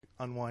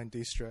unwind,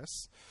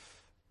 de-stress.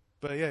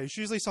 But yeah, it's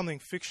usually something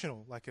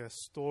fictional, like a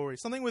story,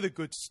 something with a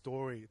good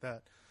story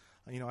that,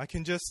 I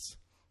can just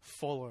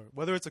follow,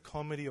 whether it's a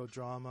comedy or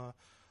drama,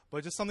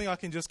 but just something I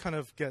can just kind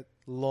of get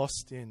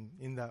lost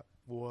in that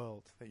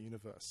world, that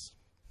universe.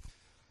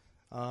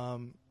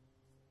 I'm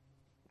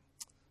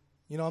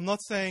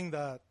not saying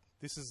that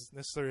this is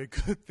necessarily a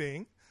good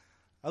thing.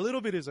 A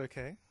little bit is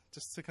okay,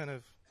 just to kind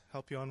of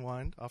help you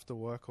unwind after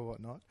work or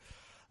whatnot.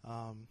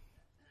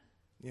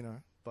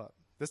 But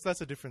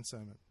that's a different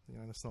sermon.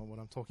 That's not what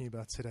I'm talking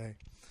about today.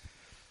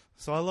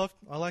 So I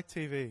like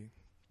TV.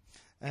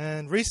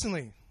 And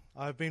recently,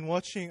 I've been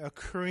watching a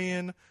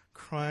Korean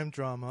crime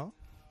drama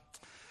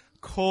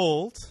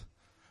called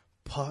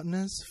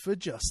Partners for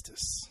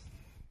Justice.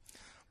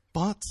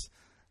 But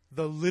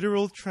the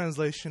literal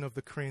translation of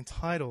the Korean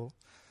title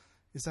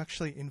is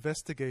actually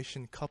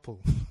Investigation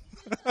Couple.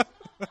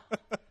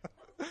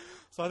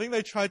 So I think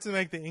they tried to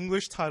make the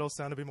English title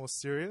sound a bit more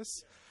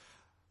serious.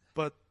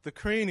 But the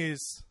Korean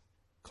is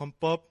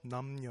건법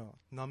남녀.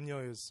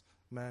 남녀 is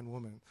man,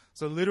 woman.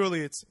 So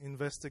literally it's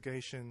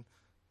investigation,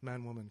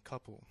 man, woman,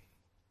 couple.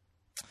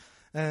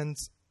 And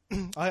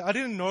I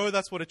didn't know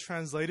that's what it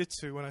translated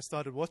to when I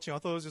started watching. I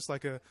thought it was just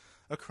like a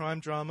crime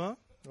drama,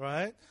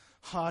 right?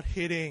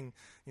 Hard-hitting,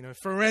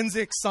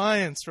 forensic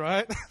science,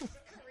 right?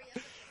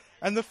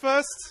 And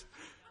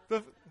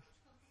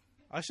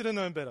I should have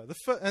known better.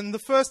 The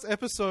first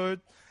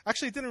episode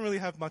actually didn't really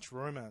have much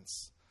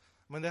romance.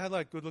 I mean, they had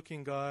like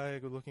good-looking guy,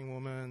 good-looking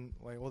woman,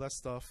 like all that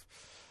stuff.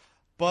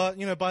 But,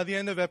 by the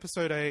end of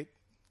episode 8,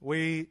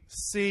 we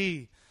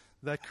see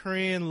that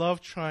Korean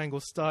love triangle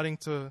starting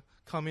to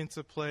come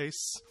into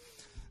place.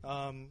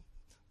 The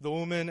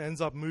woman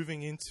ends up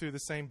moving into the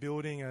same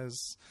building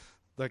as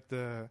like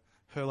her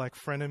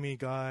frenemy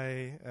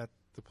guy at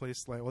the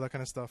place, like all that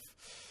kind of stuff.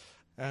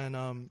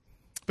 And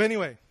but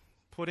anyway,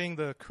 putting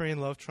the Korean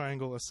love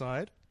triangle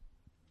aside,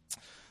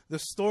 the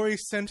story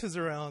centers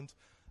around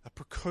a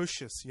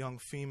precocious young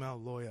female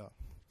lawyer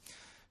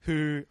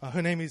who,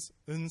 her name is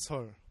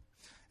Eun-sol,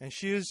 and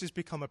she has just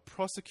become a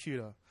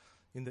prosecutor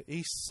in the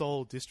East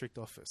Seoul District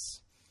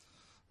Office.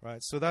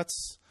 Right, so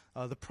that's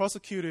the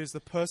prosecutor is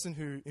the person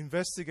who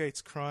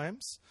investigates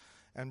crimes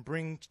and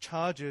brings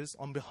charges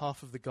on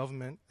behalf of the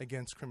government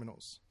against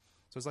criminals.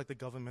 So it's like the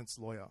government's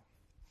lawyer.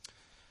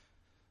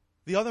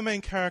 The other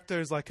main character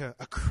is like a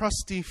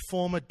crusty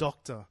former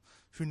doctor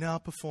who now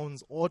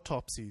performs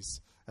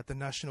autopsies at the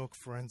National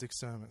Forensic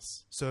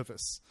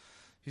Service.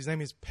 His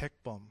name is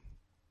Baekbom.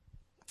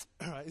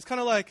 Alright, it's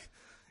kind of like,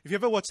 if you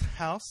ever watched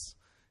House,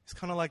 it's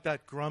kind of like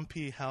that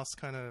grumpy House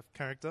kind of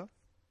character.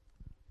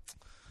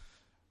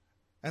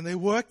 And they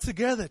work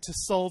together to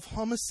solve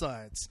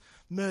homicides,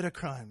 murder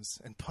crimes,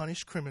 and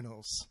punish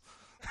criminals.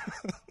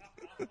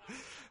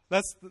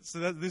 This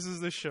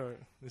is the show.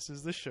 This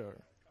is the show.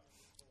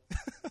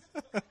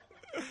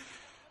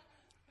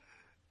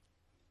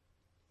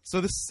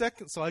 So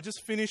I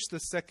just finished the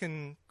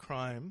second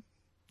crime.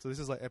 So this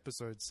is like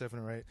episode 7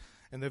 or 8.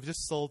 And they've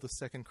just solved the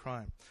second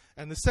crime.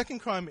 And the second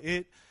crime,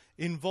 it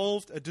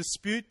involved a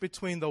dispute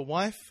between the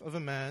wife of a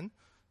man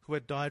who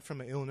had died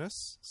from an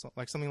illness,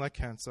 like something like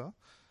cancer,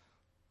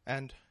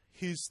 and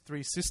his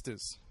 3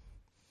 sisters.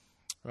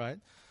 Right?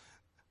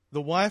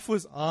 The wife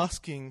was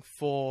asking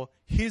for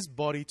his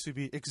body to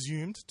be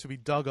exhumed, to be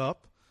dug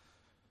up,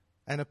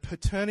 and a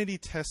paternity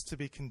test to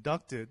be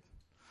conducted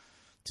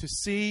to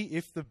see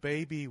if the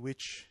baby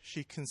which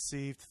she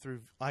conceived through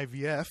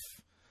IVF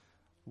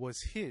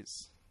was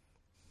his.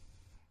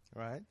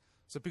 Right?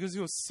 So because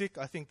he was sick,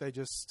 I think they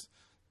just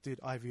did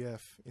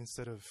IVF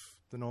instead of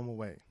the normal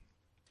way.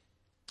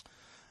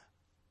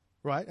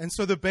 Right? And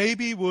so the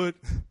baby would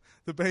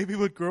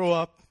grow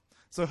up.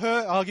 So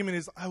her argument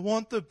is, I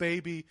want the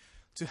baby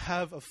to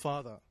have a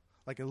father,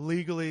 like a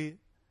legally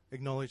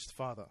acknowledged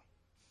father.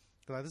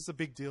 Like, this is a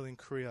big deal in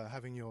Korea,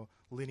 having your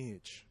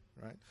lineage,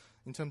 right?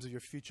 In terms of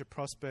your future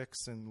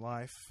prospects and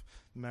life,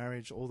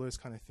 marriage, all those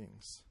kind of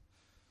things.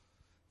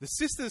 The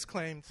sisters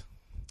claimed,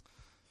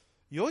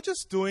 you're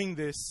just doing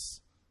this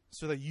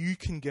so that you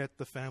can get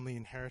the family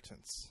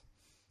inheritance.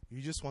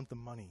 You just want the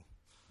money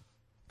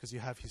because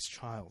you have his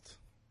child.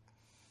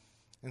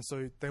 And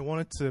so they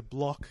wanted to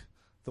block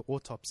the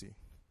autopsy.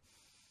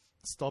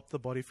 Stop the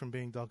body from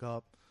being dug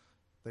up.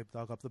 They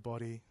dug up the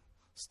body.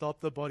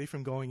 Stop the body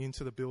from going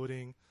into the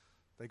building.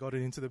 They got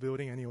it into the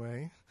building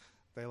anyway.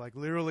 They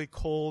literally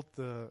called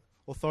the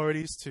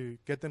authorities to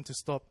get them to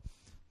stop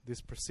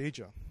this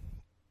procedure.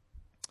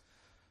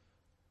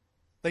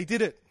 They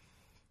did it.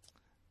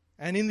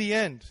 And in the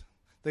end,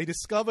 they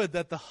discovered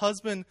that the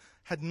husband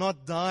had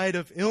not died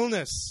of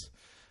illness,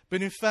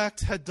 but in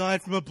fact had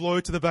died from a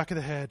blow to the back of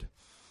the head.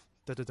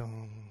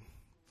 Da-da-dum.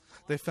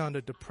 They found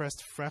a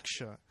depressed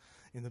fracture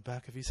in the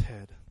back of his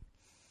head.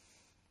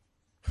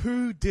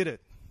 Who did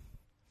it?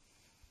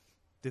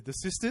 Did the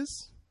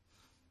sisters?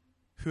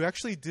 Who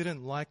actually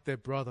didn't like their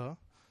brother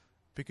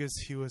because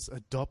he was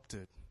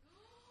adopted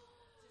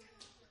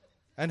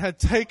and had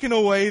taken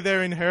away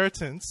their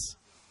inheritance.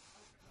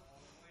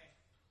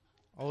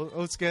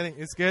 Oh, it's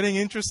getting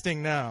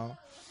interesting now.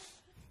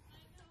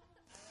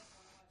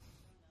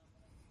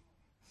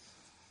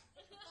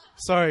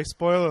 Sorry,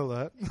 spoiler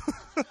alert.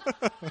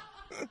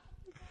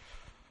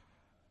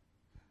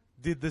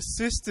 Did the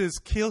sisters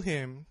kill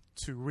him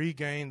to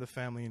regain the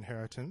family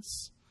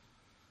inheritance?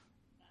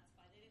 That's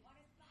why they didn't want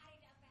his body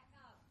dug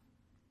back up.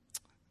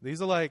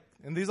 These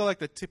are like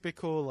the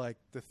typical, like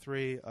the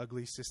three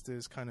ugly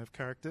sisters kind of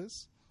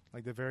characters.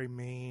 Like they're very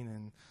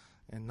mean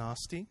and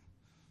nasty.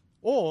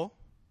 Or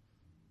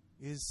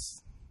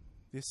is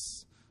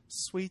this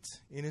sweet,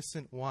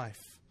 innocent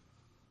wife,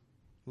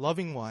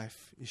 loving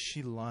wife, is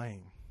she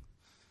lying?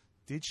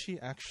 Did she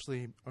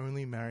actually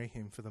only marry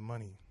him for the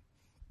money?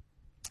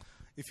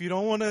 If you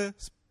don't want to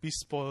be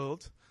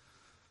spoiled,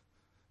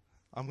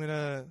 I'm going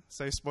to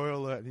say spoiler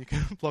alert. You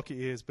can block your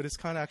ears, but it's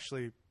kind of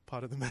actually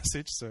part of the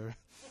message, so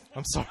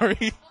I'm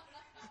sorry.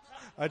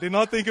 I did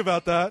not think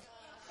about that.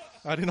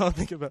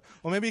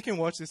 Or maybe you can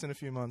watch this in a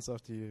few months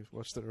after you've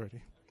watched it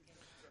already.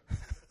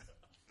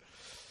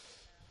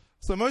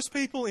 So most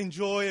people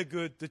enjoy a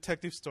good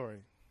detective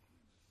story.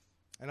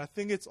 And I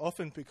think it's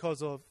often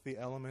because of the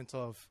element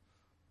of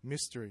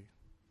mystery.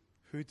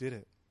 Who did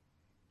it?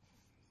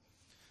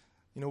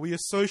 You know, we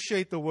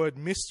associate the word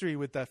mystery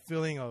with that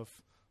feeling of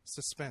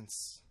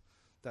suspense,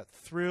 that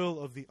thrill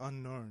of the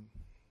unknown.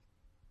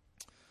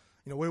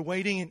 You know, we're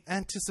waiting in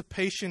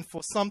anticipation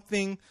for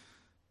something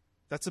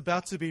that's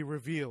about to be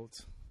revealed,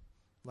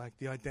 like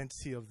the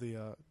identity of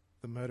the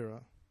murderer.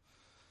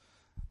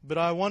 But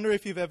I wonder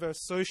if you've ever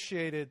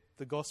associated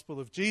the gospel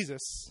of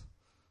Jesus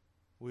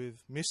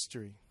with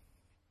mystery.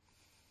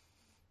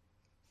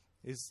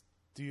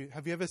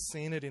 Have you ever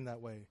seen it in that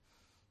way?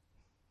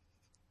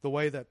 The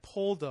way that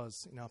Paul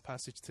does in our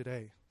passage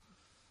today.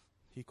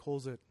 He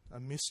calls it a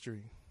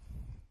mystery.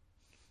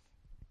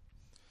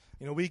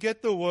 You know, we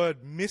get the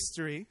word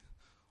mystery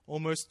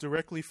almost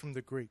directly from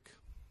the Greek.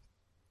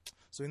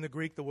 So in the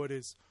Greek, the word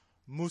is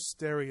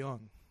mysterion.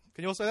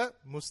 Can you all say that?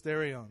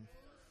 Mysterion.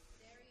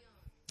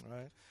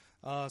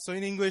 Right. So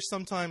in English,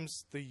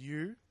 sometimes the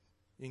U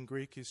in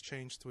Greek is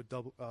changed to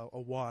a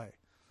Y.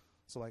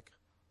 So like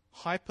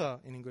hyper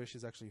in English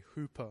is actually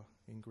hooper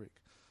in Greek.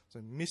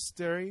 So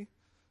mystery,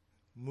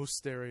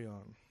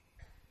 mysterion.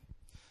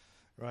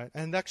 Right?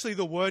 And actually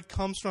the word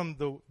comes from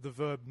the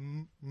verb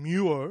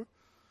muo,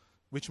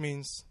 which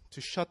means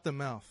to shut the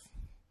mouth.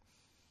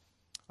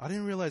 I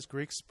didn't realize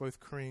Greeks spoke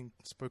Korean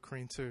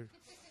too.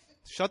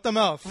 Shut the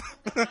mouth.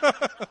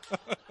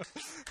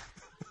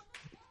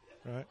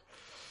 Right?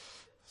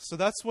 So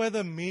that's where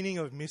the meaning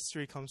of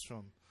mystery comes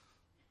from.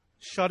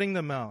 Shutting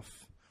the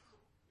mouth.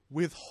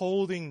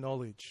 Withholding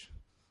knowledge.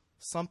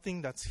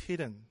 Something that's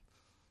hidden,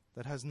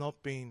 that has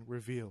not been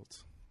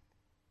revealed.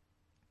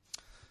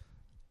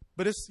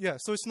 But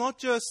so it's not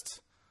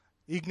just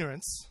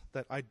ignorance,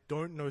 that I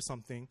don't know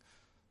something,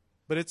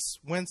 but it's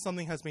when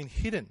something has been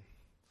hidden,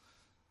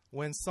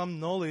 when some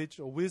knowledge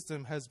or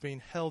wisdom has been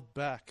held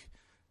back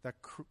that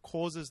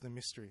causes the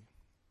mystery.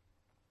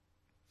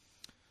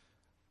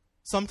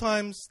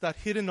 Sometimes that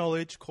hidden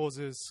knowledge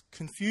causes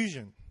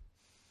confusion.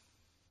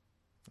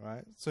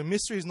 Right? So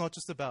mystery is not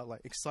just about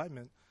like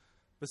excitement,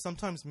 but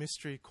sometimes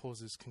mystery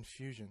causes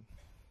confusion.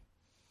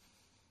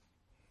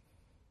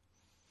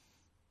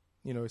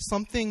 You know,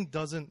 something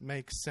doesn't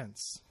make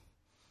sense.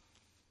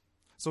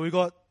 So we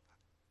got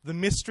the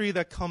mystery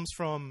that comes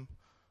from,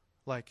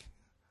 like,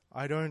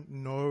 I don't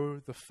know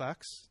the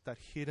facts, that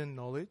hidden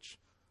knowledge.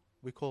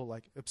 We call it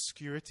like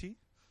obscurity.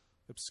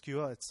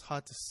 Obscure, it's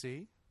hard to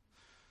see.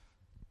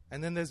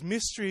 And then there's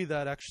mystery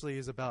that actually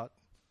is about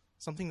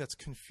something that's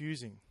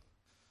confusing.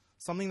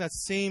 Something that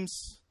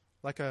seems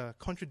like a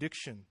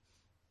contradiction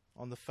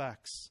on the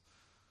facts,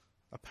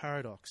 a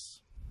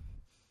paradox.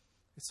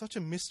 It's such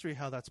a mystery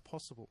how that's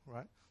possible,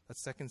 right? That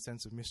second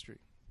sense of mystery.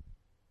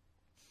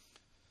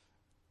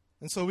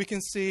 And so we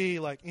can see,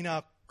 like, in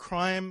our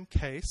crime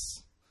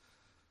case,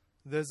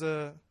 there's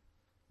a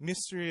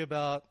mystery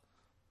about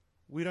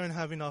we don't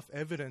have enough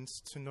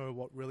evidence to know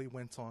what really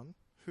went on,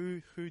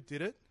 who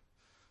did it.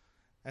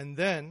 And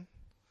then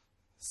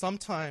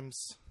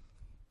sometimes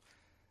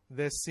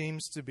there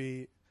seems to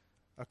be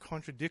a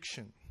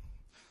contradiction.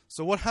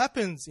 So what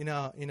happens in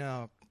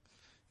our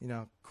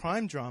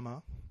crime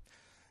drama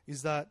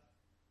is that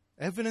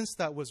evidence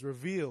that was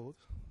revealed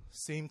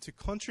seemed to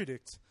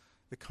contradict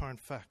the current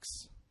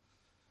facts.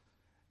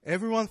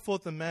 Everyone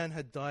thought the man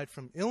had died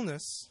from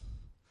illness,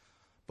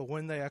 but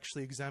when they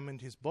actually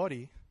examined his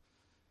body,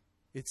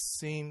 it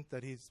seemed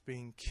that he's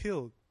being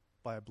killed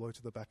by a blow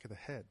to the back of the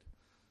head.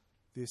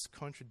 This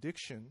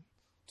contradiction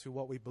to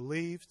what we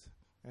believed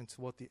and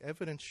to what the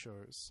evidence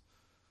shows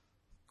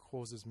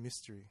causes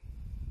mystery.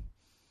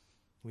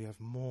 We have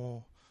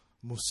more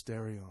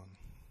mysterion.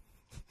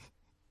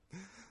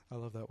 I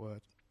love that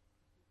word.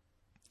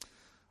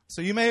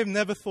 So you may have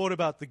never thought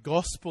about the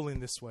gospel in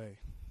this way.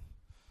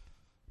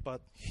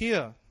 But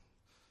here,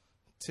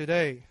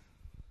 today,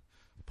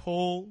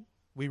 Paul,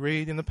 we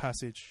read in the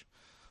passage,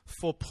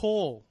 for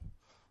Paul,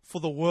 for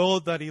the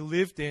world that he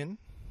lived in,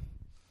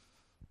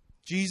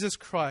 Jesus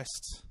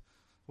Christ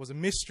was a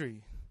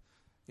mystery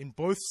in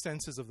both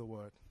senses of the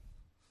word.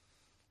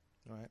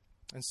 Right?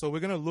 And so we're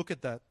going to look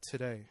at that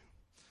today,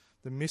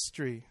 the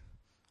mystery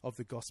of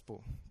the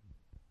gospel.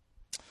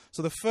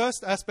 So the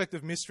first aspect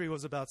of mystery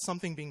was about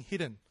something being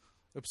hidden,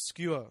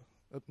 obscure,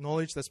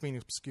 knowledge that's being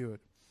obscured.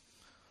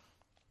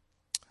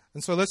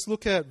 And so let's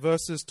look at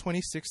verses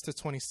 26 to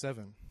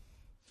 27,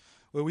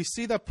 where we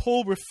see that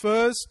Paul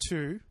refers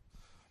to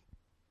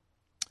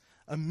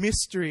a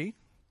mystery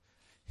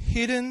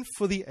hidden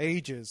for the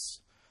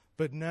ages,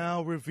 but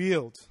now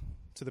revealed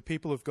to the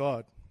people of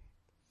God.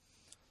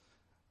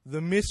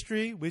 The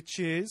mystery which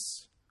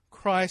is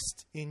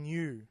Christ in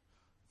you,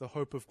 the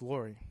hope of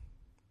glory.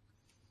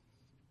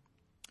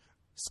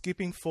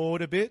 Skipping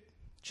forward a bit,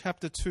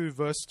 chapter 2,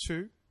 verse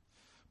 2,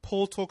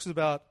 Paul talks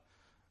about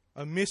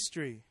a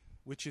mystery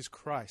which is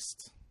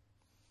Christ.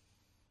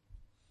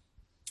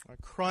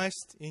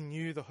 Christ in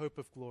you, the hope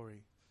of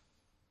glory.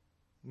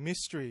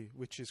 Mystery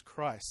which is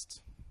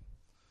Christ.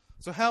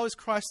 So how is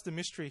Christ the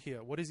mystery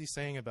here? What is he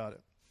saying about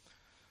it?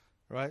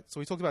 Right? So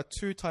we talked about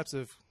two types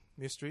of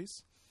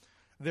mysteries.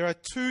 There are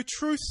two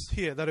truths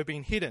here that have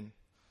been hidden,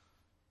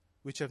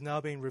 which have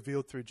now been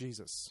revealed through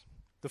Jesus.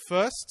 The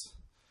first,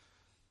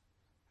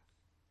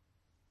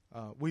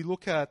 we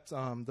look at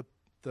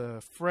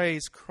the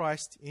phrase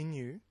Christ in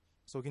you.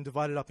 So we can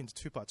divide it up into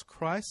two parts,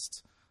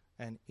 Christ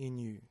and in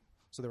you.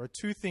 So there are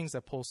two things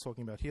that Paul's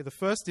talking about here. The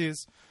first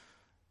is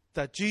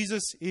that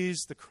Jesus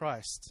is the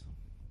Christ,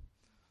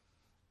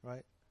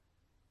 right?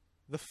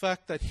 The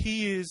fact that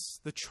he is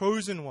the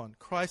chosen one.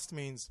 Christ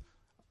means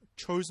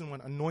chosen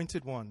one,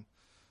 anointed one,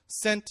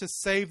 sent to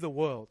save the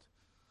world.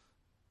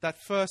 That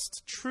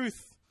first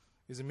truth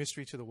is a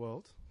mystery to the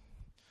world.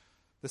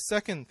 The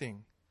second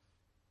thing,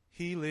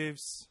 he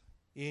lives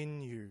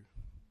in you.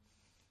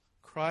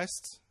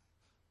 Christ,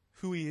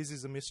 who he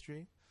is a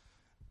mystery,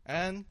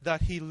 and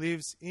that he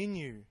lives in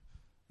you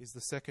is the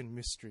second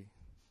mystery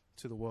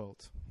to the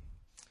world.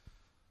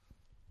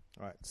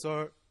 All right,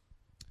 so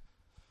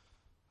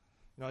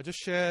I just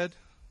shared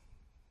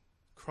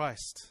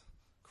Christ.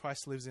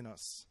 Christ lives in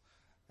us.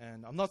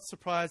 And I'm not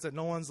surprised that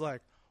no one's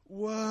like,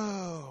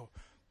 whoa,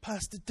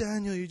 Pastor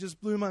Daniel, you just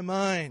blew my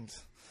mind.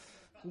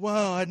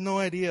 Wow, I had no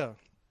idea.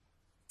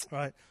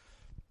 Right?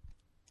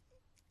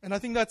 And I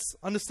think that's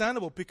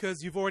understandable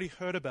because you've already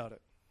heard about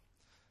it.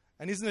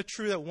 And isn't it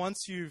true that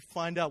once you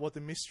find out what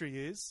the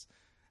mystery is,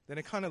 then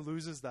it kind of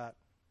loses that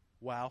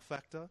wow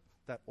factor,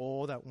 that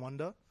awe, that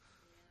wonder,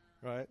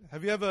 right?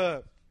 Have you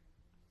ever,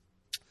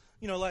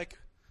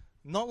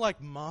 not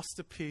like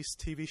masterpiece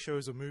TV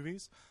shows or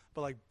movies,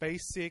 but like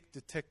basic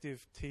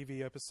detective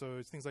TV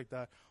episodes, things like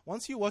that.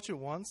 Once you watch it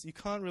once, you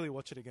can't really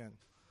watch it again.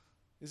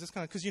 It's just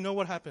kind of, because you know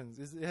what happens.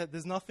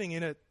 There's nothing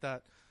in it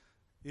that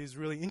is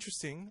really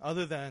interesting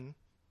other than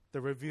the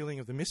revealing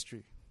of the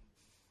mystery,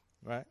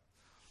 right?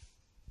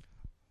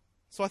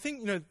 So I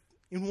think,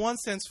 in one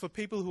sense, for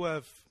people who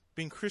have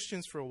been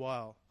Christians for a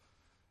while,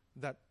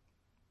 that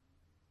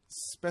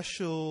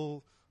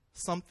special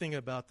something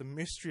about the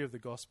mystery of the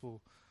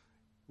gospel,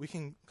 we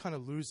can kind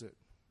of lose it.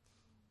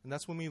 And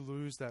that's when we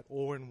lose that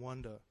awe and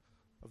wonder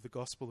of the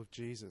gospel of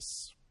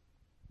Jesus.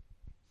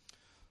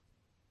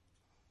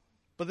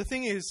 But the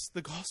thing is,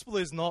 the gospel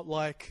is not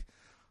like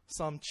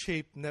some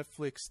cheap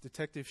Netflix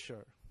detective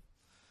show.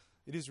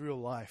 It is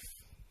real life.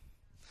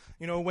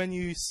 When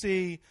you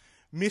see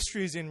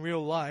mysteries in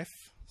real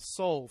life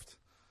solved,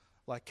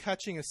 like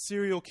catching a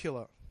serial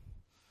killer,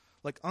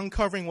 like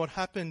uncovering what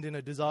happened in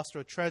a disaster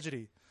or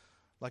tragedy,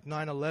 like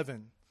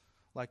 9/11,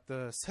 like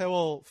the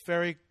Sewol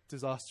ferry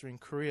disaster in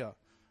Korea.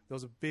 There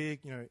was a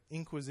big,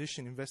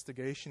 inquisition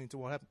investigation into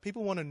what happened.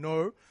 People want to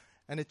know,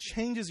 and it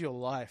changes your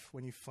life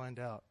when you find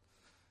out.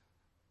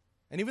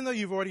 And even though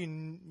you've already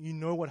you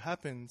know what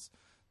happens,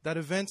 that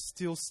event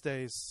still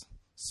stays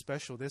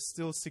special. There's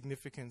still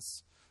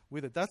significance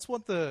with it. That's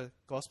what the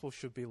gospel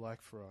should be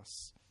like for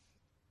us.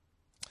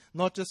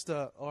 Not just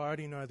I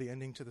already know the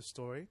ending to the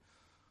story,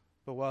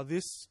 but wow,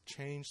 this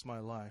changed my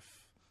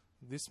life.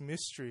 This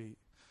mystery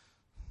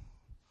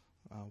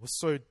was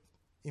so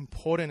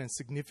important and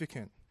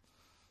significant.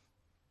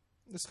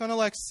 It's kind of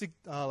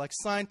like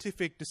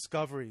scientific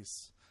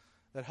discoveries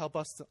that help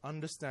us to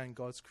understand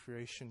God's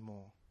creation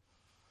more.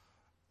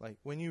 Like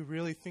when you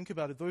really think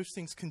about it, those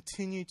things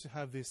continue to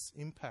have this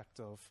impact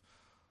of,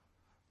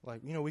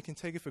 we can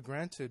take it for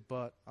granted,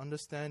 but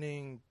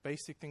understanding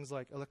basic things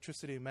like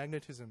electricity and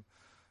magnetism,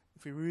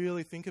 if we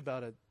really think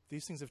about it,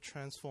 these things have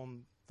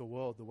transformed the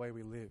world, the way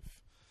we live,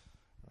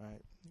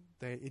 right?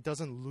 It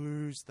doesn't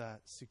lose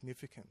that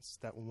significance,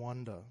 that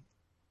wonder.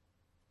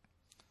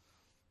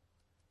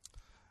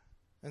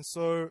 And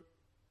so,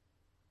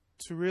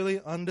 to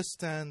really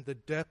understand the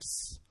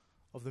depths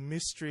of the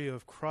mystery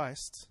of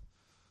Christ,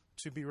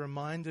 to be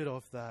reminded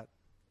of that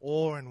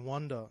awe and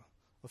wonder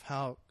of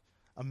how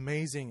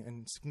amazing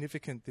and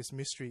significant this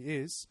mystery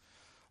is,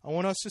 I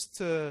want us just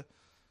to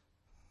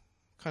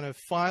kind of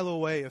file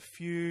away a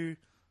few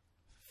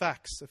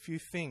facts, a few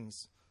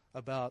things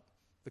about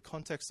the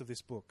context of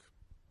this book.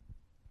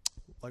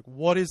 Like,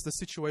 what is the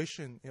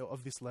situation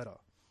of this letter?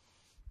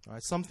 All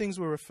right, some things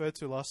were referred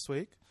to last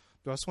week,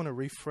 but I just want to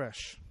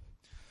refresh.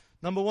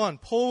 Number one,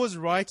 Paul was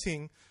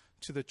writing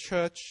to the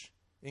church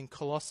in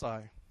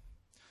Colossae.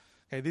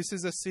 Okay, this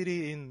is a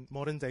city in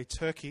modern-day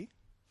Turkey.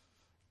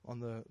 on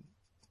the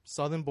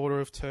southern border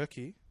of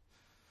Turkey.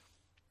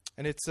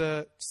 And it's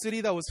a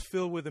city that was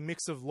filled with a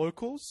mix of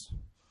locals.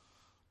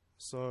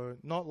 So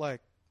not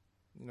like,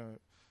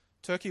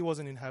 Turkey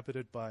wasn't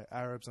inhabited by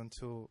Arabs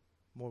until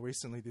more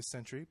recently this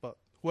century, but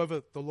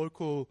whoever the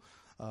local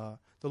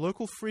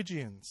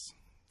Phrygians,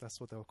 that's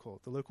what they were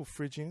called, the local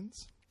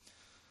Phrygians,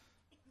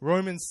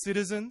 Roman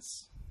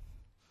citizens,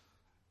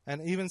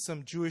 and even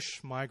some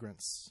Jewish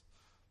migrants.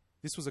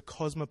 This was a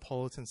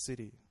cosmopolitan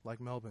city, like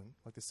Melbourne,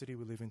 like the city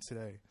we live in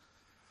today.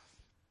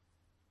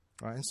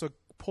 Right, and so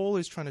Paul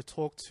is trying to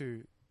talk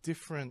to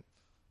different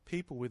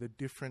people with a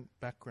different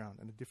background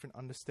and a different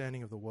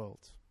understanding of the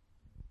world.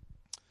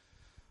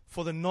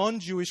 For the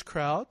non-Jewish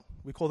crowd,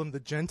 we call them the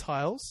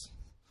Gentiles,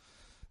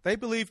 they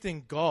believed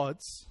in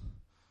gods,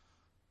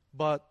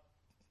 but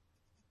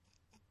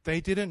they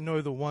didn't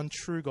know the one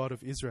true God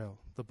of Israel,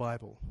 the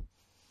Bible.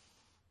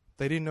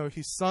 They didn't know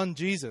his son,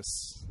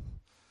 Jesus.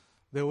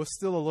 There were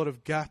still a lot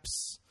of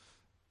gaps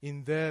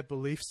in their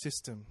belief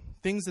system,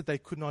 things that they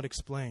could not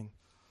explain,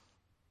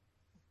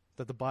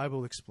 that the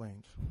Bible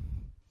explained.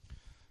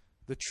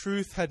 The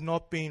truth had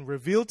not been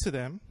revealed to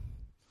them,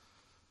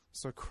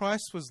 so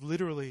Christ was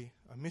literally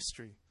a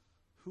mystery.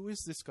 Who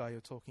is this guy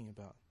you're talking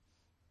about?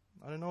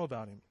 I don't know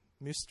about him.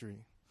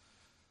 Mystery.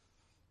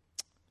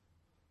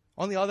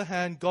 On the other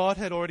hand, God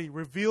had already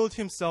revealed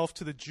himself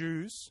to the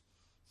Jews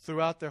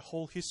throughout their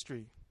whole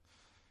history.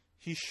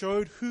 He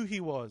showed who he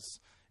was,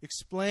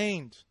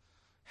 explained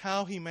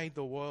how he made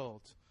the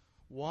world,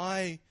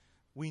 why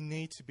we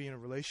need to be in a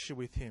relationship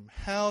with him,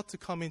 how to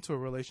come into a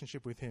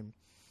relationship with him.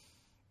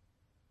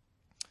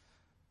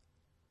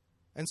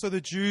 And so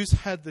the Jews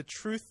had the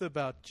truth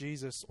about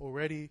Jesus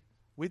already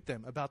with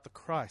them, about the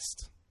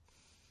Christ.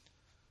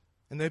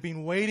 And they've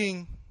been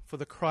waiting for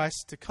the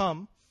Christ to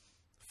come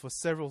for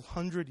several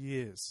hundred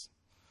years.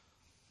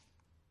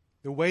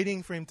 They're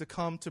waiting for him to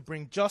come to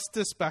bring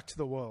justice back to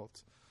the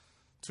world,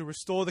 to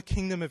restore the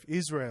kingdom of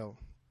Israel.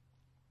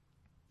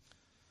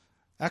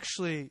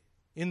 Actually,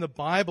 in the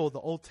Bible, the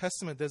Old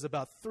Testament, there's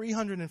about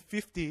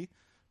 350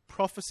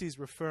 prophecies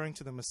referring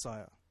to the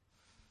Messiah.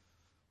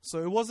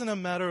 So it wasn't a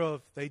matter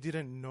of they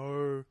didn't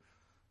know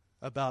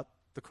about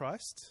the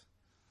Christ.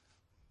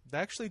 They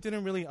actually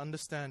didn't really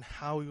understand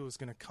how he was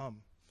going to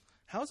come.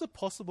 How is it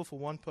possible for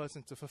one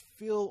person to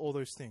fulfill all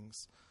those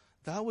things?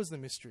 That was the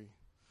mystery.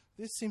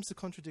 This seems to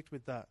contradict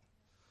with that.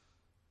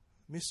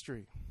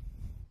 Mystery.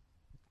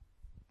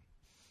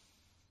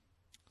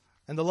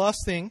 And the last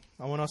thing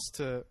I want us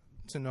to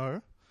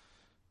know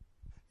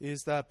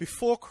is that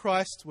before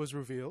Christ was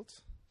revealed,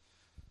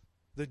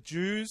 the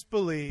Jews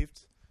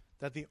believed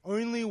that the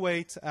only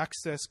way to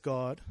access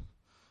God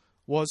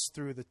was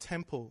through the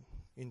temple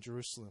in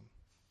Jerusalem.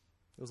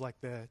 It was like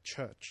their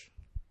church.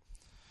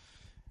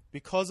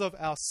 Because of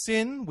our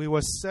sin, we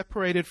were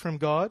separated from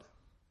God,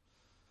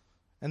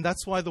 and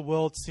that's why the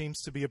world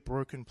seems to be a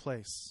broken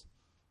place,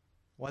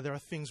 why there are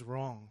things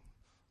wrong,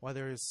 why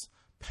there is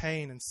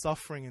pain and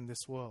suffering in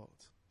this world.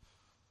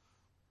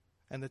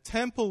 And the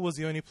temple was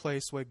the only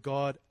place where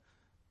God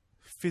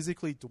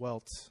physically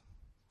dwelt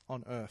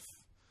on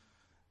earth.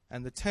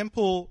 And the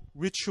temple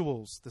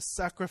rituals, the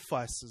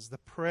sacrifices, the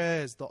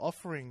prayers, the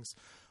offerings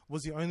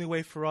was the only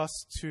way for us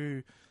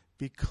to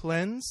be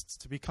cleansed,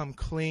 to become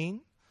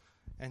clean,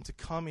 and to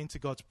come into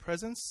God's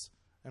presence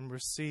and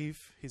receive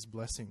his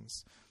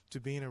blessings, to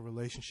be in a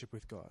relationship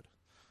with God.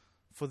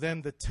 For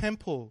them, the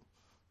temple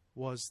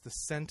was the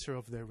center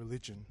of their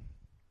religion.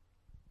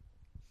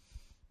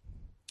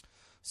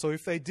 So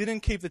if they didn't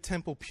keep the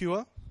temple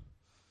pure,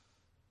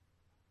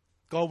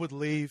 God would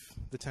leave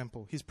the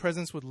temple. His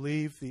presence would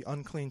leave the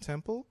unclean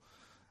temple,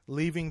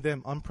 leaving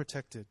them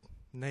unprotected,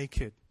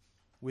 naked,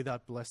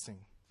 without blessing.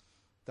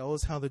 That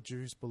was how the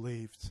Jews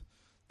believed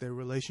their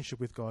relationship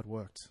with God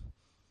worked.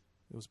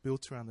 It was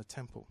built around the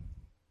temple.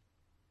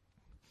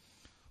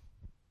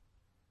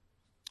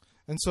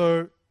 And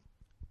so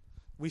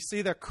we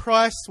see that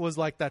Christ was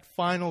like that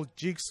final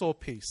jigsaw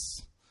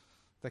piece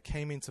that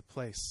came into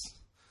place.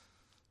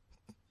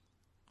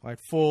 Right?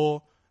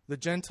 For the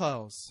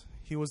Gentiles,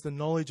 he was the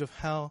knowledge of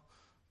how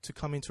to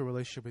come into a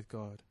relationship with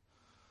God.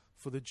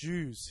 For the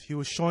Jews, he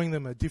was showing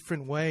them a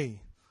different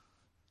way,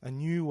 a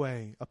new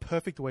way, a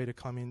perfect way to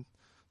come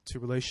into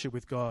relationship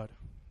with God.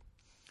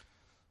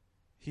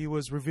 He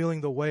was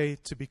revealing the way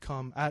to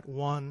become at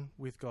one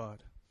with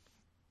God.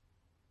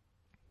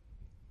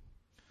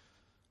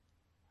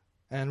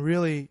 And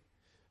really,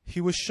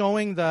 he was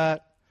showing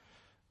that,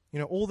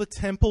 all the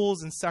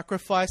temples and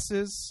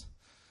sacrifices,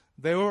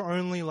 they were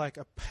only like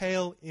a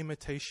pale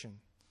imitation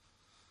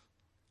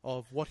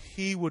of what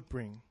he would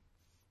bring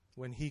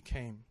when he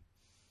came.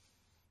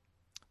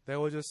 They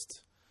were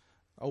just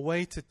a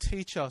way to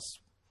teach us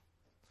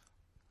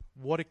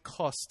what it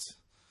cost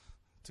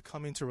to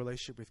come into a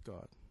relationship with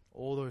God.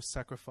 All those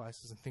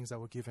sacrifices and things that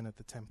were given at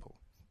the temple.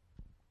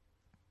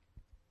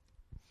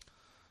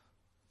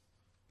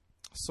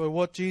 So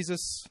what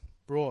Jesus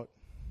brought,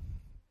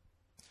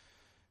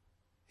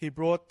 he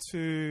brought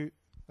to,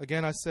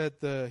 again I said,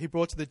 he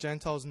brought to the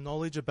Gentiles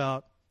knowledge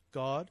about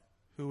God,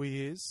 who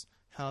he is,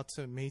 how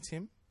to meet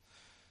him.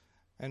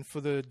 And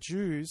for the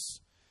Jews,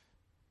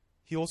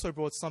 he also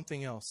brought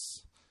something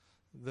else.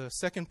 The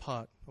second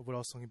part of what I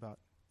was talking about,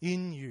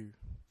 in you.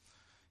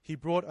 He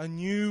brought a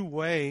new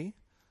way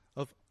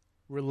of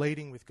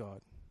relating with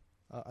God.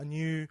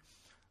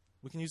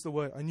 We can use the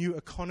word, a new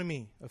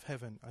economy of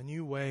heaven, a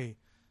new way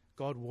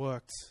God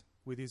worked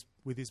with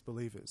his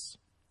believers.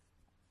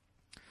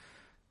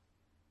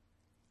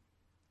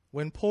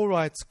 When Paul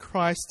writes,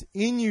 Christ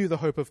in you, the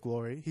hope of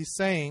glory, he's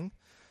saying,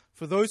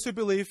 for those who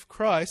believe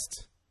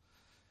Christ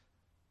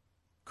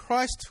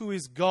who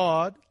is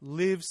God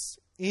lives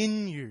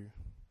in you.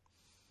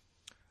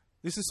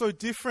 This is so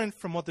different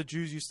from what the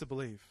Jews used to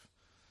believe,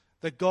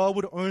 that God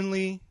would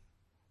only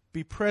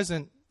be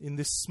present in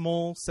this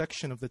small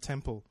section of the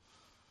temple,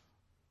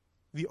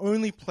 the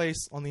only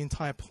place on the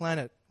entire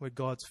planet where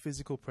God's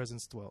physical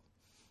presence dwelt,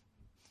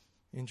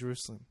 in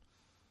Jerusalem.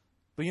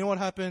 But you know what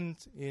happened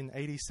in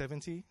AD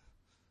 70?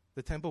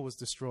 The temple was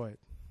destroyed,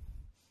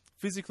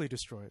 physically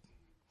destroyed.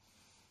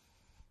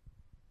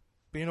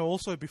 But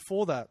also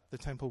before that, the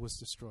temple was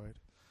destroyed.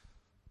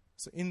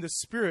 So in the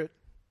spirit,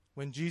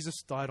 when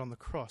Jesus died on the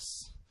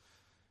cross,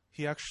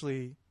 he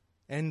actually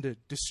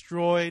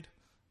destroyed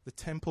the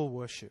temple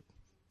worship,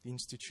 the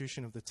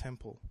institution of the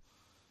temple.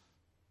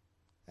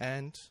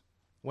 And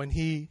when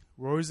he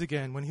rose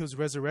again, when he was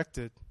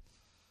resurrected,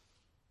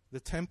 the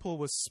temple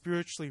was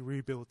spiritually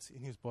rebuilt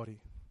in his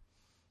body.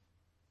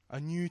 A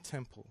new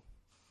temple.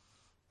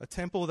 A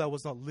temple that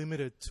was not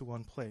limited to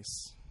one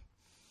place.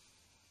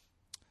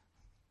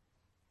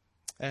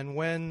 And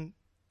when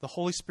the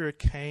Holy Spirit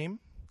came,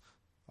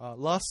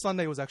 last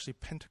Sunday was actually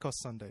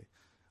Pentecost Sunday,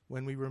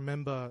 when we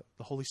remember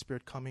the Holy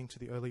Spirit coming to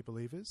the early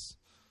believers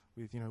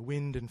with,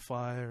 wind and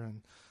fire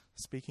and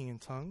speaking in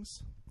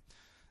tongues.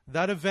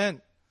 That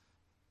event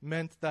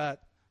meant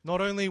that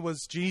not only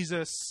was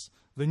Jesus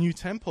the new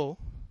temple,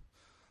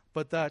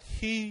 but that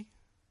he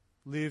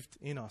lived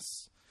in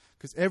us.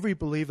 Because every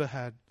believer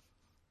had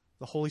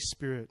the Holy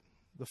Spirit,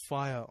 the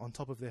fire on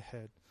top of their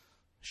head,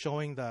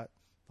 showing that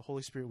the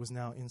Holy Spirit was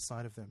now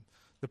inside of them.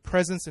 The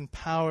presence and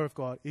power of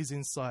God is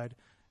inside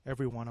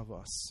every one of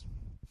us.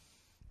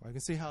 You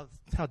can see how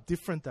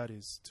different that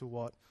is to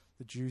what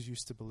the Jews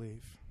used to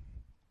believe.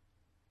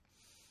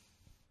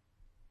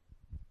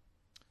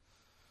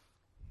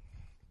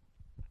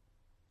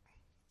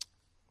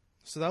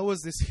 So that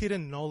was this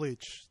hidden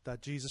knowledge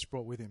that Jesus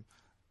brought with him.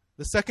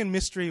 The second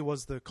mystery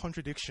was the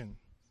contradiction.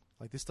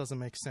 This doesn't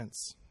make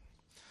sense.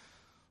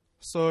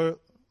 So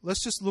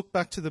let's just look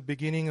back to the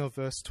beginning of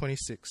verse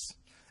 26.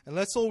 And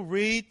let's all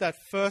read that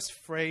first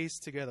phrase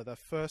together, that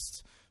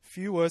first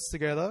few words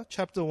together.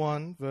 Chapter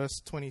 1,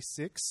 verse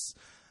 26.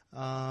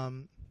 Not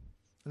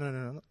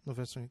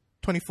verse 20,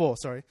 24,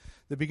 sorry.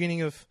 The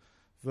beginning of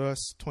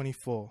verse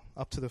 24,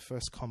 up to the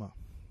first comma.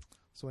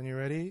 So when you're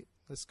ready,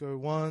 let's go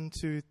 1,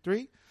 2,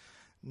 3.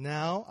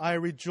 Now I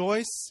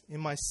rejoice in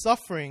my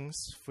sufferings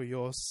for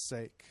your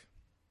sake.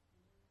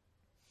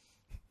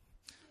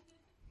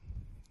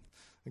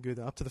 Good,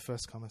 up to the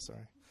first comma,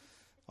 sorry.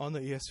 On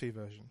the ESV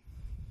version.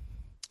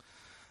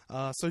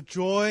 So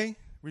joy,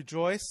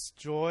 rejoice,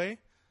 joy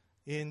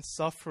in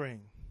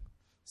suffering.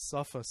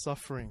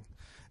 Suffering.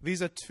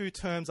 These are two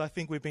terms I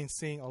think we've been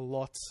seeing a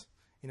lot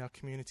in our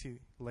community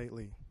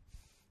lately.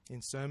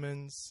 In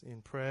sermons,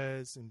 in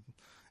prayers, in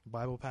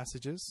Bible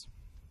passages.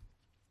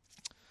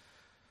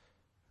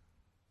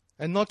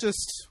 And not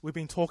just we've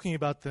been talking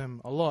about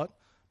them a lot,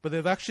 but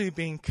they've actually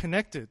been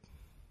connected.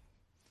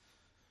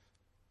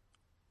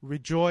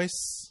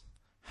 Rejoice,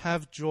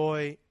 have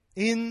joy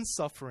in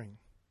suffering.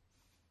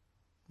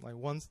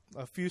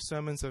 A few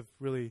sermons have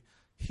really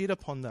hit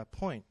upon that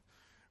point.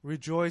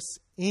 Rejoice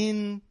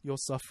in your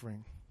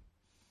suffering,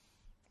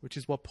 which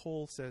is what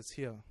Paul says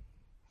here.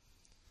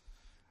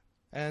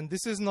 And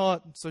this is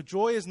not, so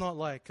joy is not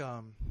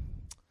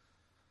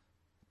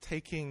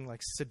taking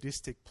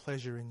sadistic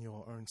pleasure in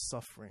your own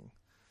suffering.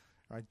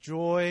 Right?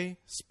 Joy,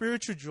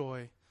 spiritual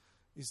joy,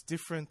 is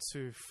different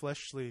to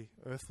fleshly,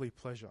 earthly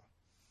pleasure.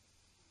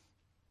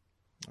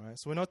 All right,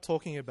 so we're not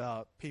talking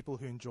about people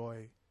who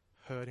enjoy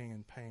hurting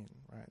and pain,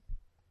 right?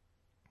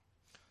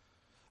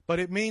 But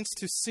it means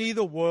to see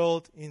the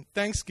world in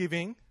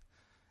thanksgiving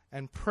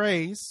and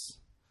praise,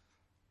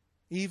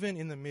 even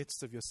in the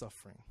midst of your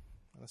suffering.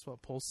 That's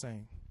what Paul's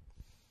saying.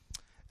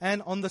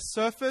 And on the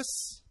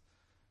surface,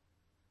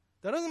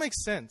 that doesn't make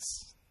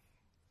sense.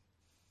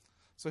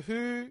 So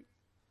who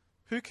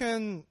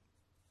can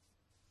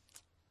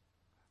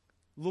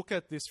look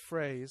at this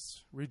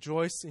phrase,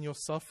 rejoice in your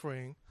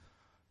suffering,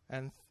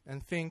 and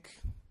think,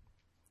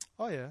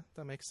 oh yeah,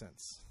 that makes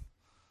sense.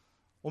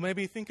 Or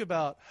maybe think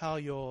about how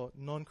your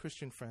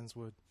non-Christian friends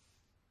would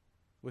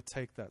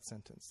take that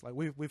sentence.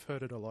 We've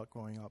heard it a lot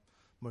growing up,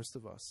 most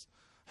of us.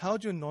 How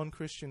would your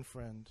non-Christian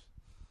friend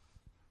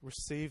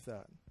receive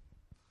that?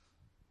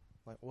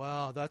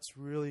 Wow, that's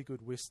really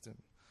good wisdom.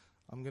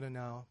 I'm going to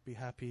now be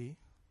happy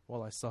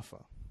while I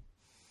suffer.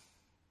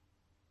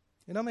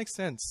 And that makes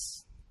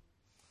sense.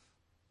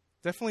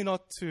 Definitely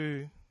not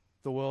to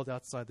the world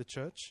outside the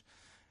church.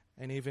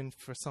 And even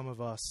for some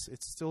of us,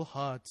 it's still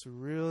hard to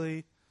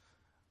really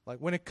Like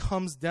when it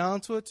comes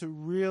down to it, to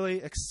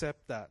really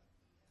accept that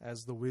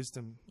as the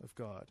wisdom of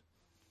God.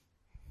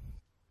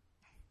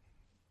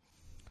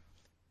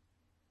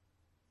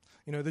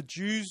 You know, the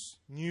Jews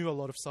knew a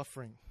lot of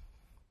suffering.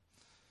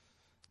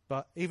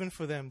 But even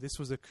for them, this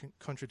was a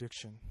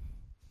contradiction.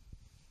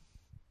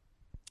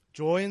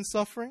 Joy in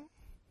suffering,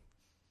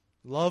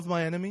 love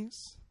my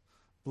enemies,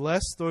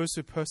 bless those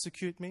who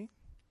persecute me.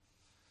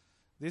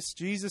 This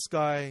Jesus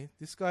guy,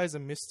 this guy is a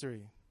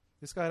mystery.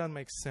 This guy doesn't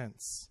make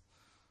sense.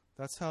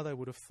 That's how they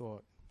would have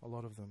thought, a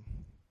lot of them.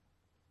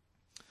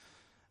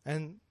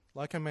 And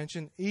like I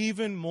mentioned,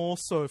 even more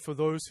so for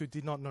those who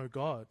did not know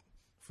God,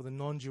 for the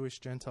non-Jewish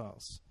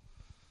Gentiles.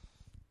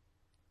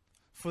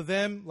 For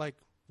them, like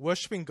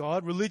worshipping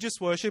God, religious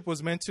worship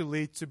was meant to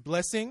lead to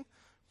blessing,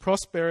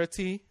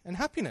 prosperity, and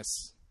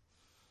happiness.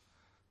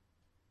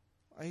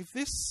 If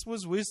this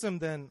was wisdom,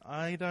 then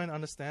I don't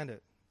understand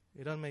it.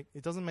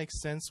 It doesn't make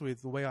sense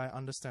with the way I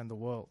understand the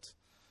world.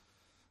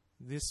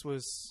 This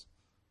was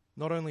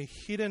not only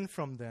hidden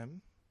from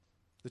them,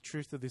 the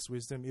truth of this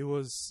wisdom, it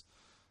was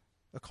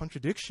a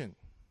contradiction.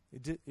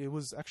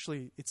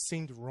 It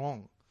seemed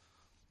wrong.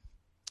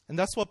 And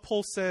that's what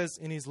Paul says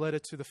in his letter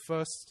to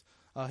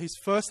his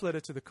first letter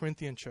to the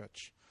Corinthian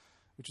church,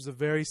 which is a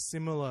very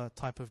similar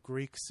type of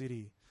Greek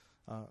city,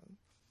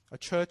 a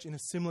church in a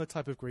similar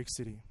type of Greek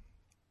city.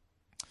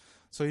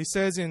 So he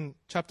says in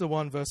chapter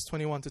 1, verse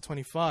 21 to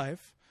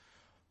 25,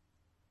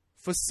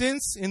 "For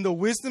since in the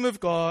wisdom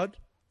of God,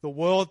 the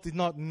world did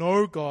not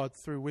know God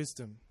through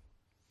wisdom,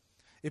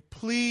 it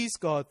pleased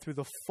God through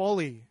the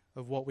folly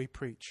of what we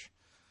preach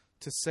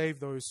to save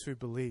those who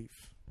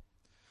believe.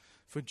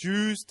 For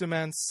Jews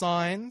demand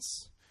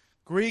signs,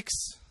 Greeks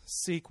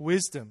seek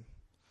wisdom,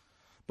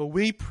 but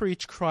we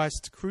preach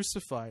Christ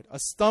crucified, a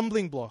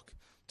stumbling block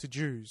to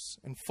Jews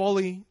and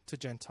folly to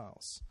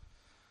Gentiles.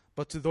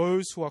 But to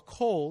those who are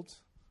called,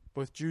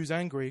 both Jews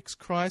and Greeks,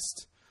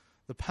 Christ,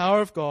 the power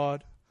of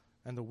God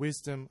and the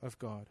wisdom of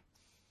God.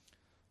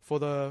 For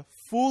the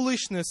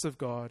foolishness of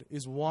God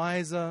is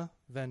wiser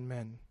than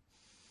men,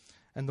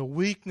 and the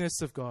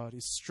weakness of God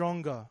is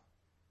stronger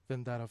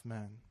than that of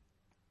man."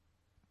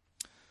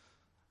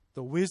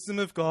 The wisdom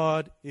of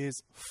God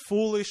is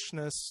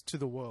foolishness to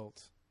the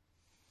world.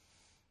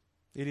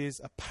 It is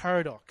a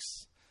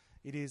paradox.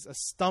 It is a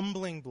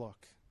stumbling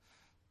block.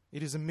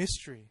 It is a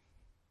mystery.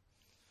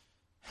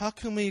 How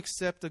can we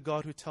accept a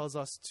God who tells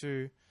us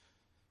to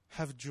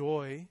have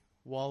joy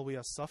while we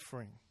are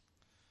suffering?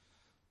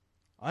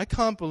 I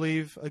can't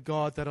believe a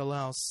God that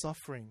allows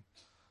suffering,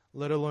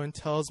 let alone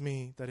tells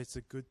me that it's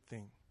a good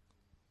thing.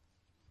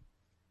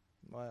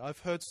 I've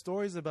heard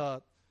stories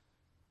about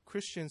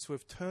Christians who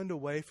have turned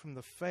away from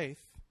the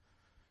faith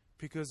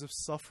because of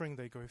suffering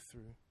they go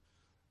through.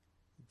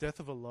 Death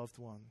of a loved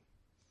one.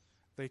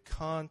 They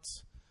can't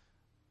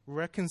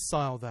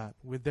reconcile that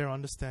with their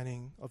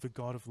understanding of a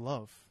God of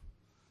love.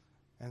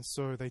 And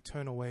so they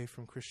turn away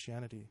from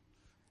Christianity.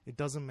 It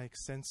doesn't make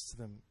sense to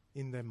them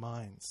in their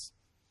minds.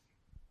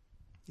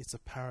 It's a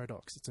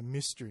paradox. It's a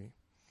mystery.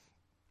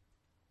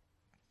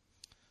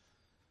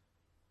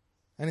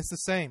 And it's the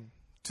same.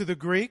 To the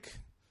Greek,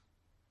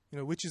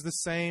 which is the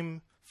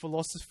same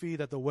philosophy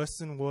that the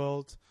Western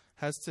world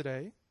has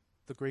today,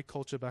 the Greek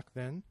culture back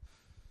then,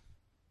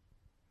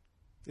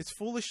 it's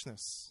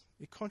foolishness.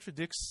 It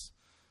contradicts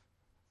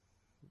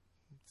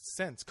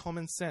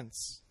common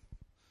sense.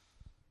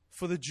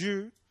 For the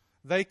Jew,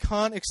 they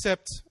can't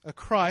accept a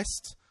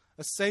Christ,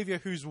 a Savior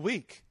who's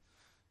weak,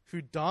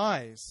 who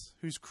dies,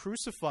 who's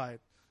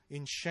crucified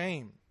in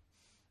shame,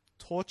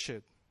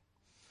 tortured.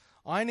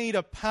 I need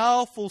a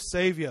powerful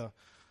Savior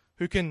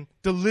who can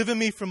deliver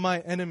me from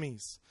my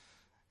enemies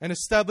and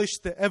establish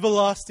the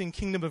everlasting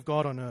kingdom of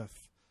God on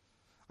earth.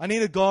 I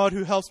need a God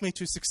who helps me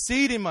to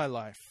succeed in my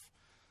life.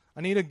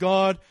 I need a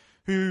God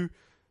who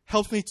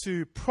helps me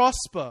to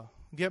prosper,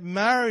 get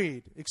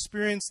married,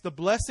 experience the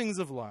blessings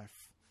of life.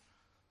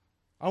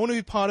 I want to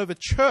be part of a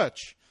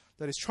church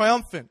that is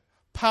triumphant,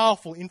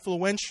 powerful,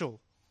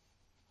 influential.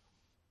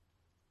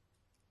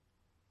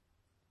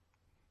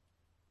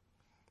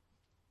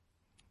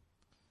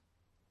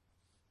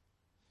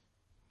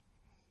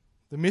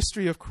 The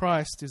mystery of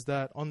Christ is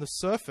that on the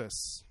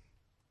surface,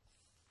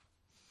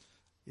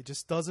 it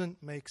just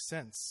doesn't make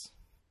sense.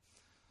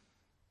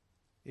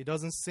 It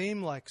doesn't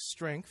seem like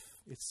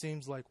strength. It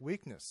seems like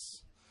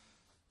weakness.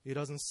 It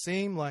doesn't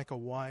seem like a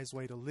wise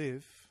way to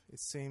live. It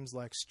seems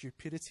like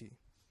stupidity.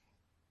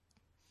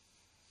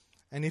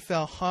 And if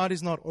our heart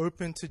is not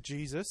open to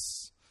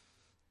Jesus,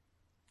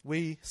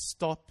 we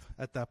stop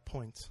at that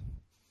point.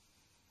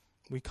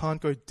 We can't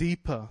go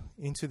deeper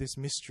into this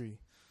mystery,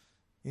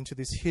 into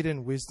this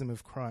hidden wisdom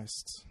of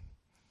Christ.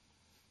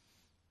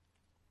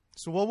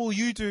 So what will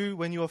you do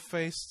when you are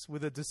faced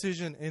with a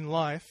decision in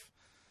life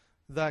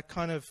that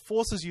kind of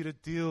forces you to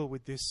deal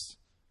with this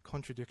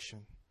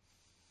contradiction?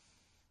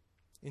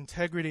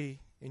 Integrity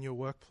in your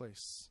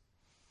workplace.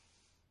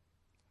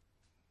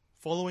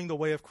 Following the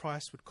way of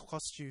Christ would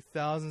cost you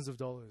thousands of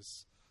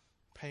dollars.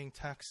 Paying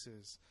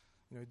taxes,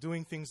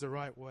 doing things the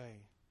right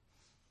way.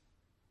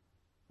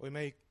 Or it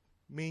may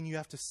mean you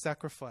have to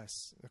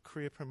sacrifice a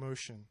career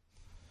promotion.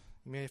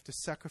 You may have to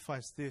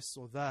sacrifice this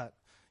or that.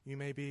 You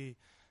may be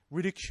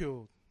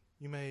ridiculed.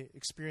 You may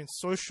experience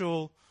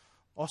social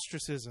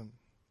ostracism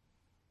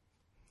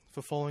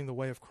for following the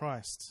way of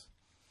Christ.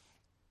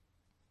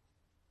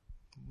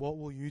 What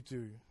will you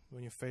do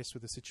when you're faced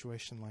with a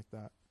situation like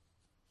that?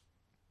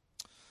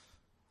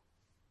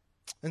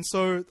 And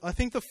so I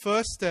think the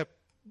first step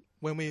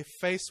when we're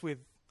faced with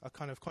a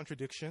kind of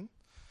contradiction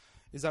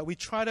is that we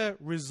try to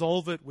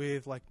resolve it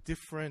with like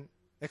different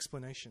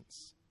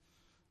explanations.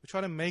 We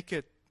try to make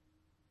it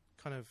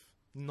kind of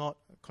not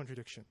a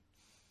contradiction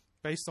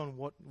based on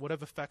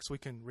whatever facts we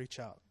can reach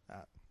out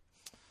at.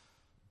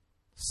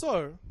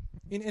 So,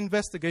 in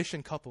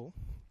Investigation Couple,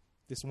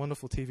 this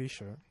wonderful TV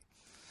show,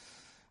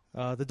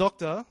 the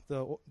doctor,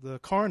 the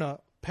coroner,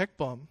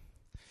 Peckbom,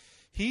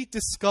 he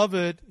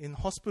discovered in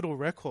hospital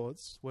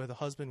records where the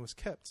husband was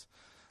kept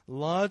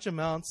large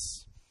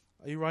amounts.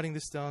 Are you writing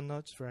this down? No,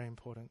 it's very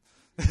important.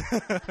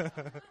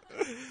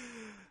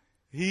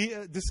 He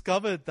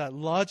discovered that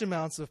large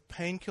amounts of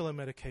painkiller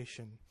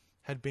medication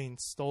had been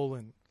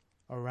stolen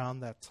around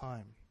that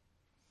time.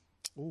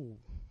 Ooh.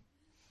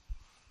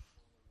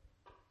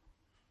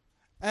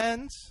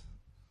 And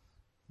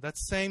that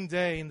same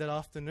day, in that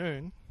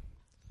afternoon,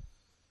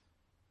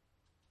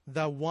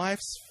 the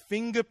wife's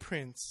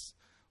fingerprints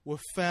were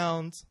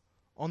found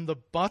on the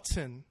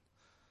button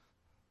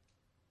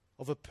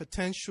of a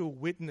potential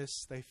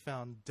witness they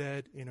found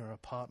dead in her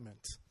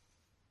apartment.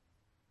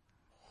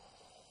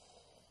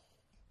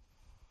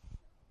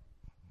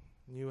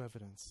 New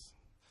evidence.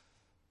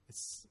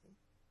 It's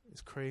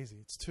crazy.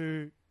 It's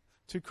too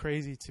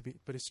crazy to be,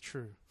 but it's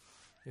true.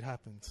 It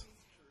happened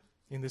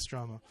in this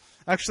drama.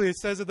 Actually, it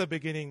says at the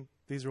beginning,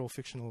 these are all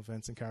fictional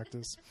events and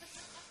characters.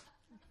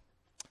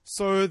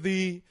 So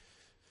the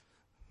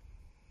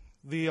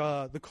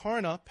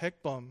coroner,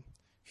 Peckbom,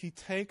 he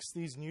takes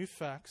these new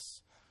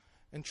facts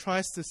and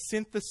tries to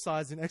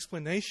synthesize an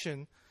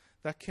explanation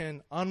that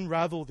can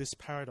unravel this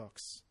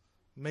paradox,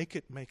 make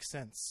it make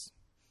sense,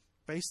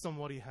 based on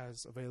what he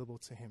has available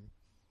to him.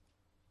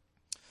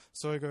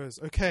 So he goes,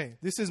 okay,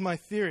 this is my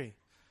theory.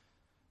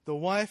 The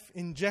wife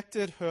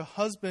injected her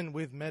husband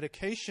with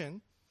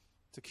medication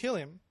to kill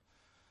him.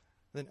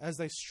 Then as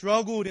they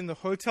struggled in the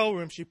hotel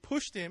room, she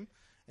pushed him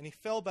and he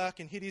fell back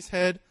and hit his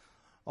head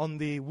on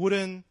the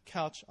wooden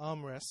couch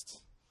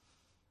armrest.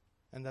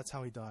 And that's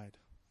how he died.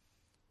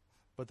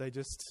 But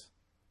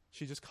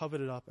she just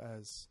covered it up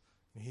as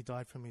he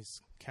died from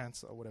his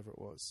cancer or whatever it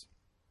was.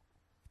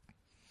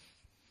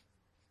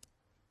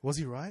 Was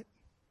he right?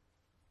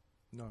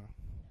 No.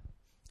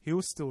 He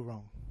was still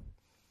wrong.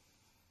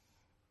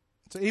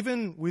 So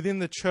even within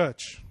the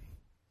church,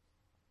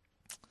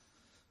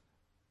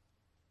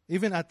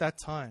 even at that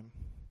time,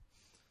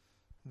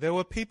 there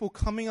were people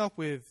coming up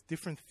with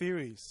different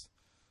theories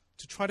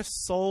to try to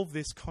solve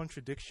this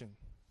contradiction.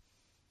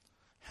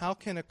 How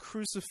can a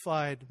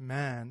crucified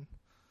man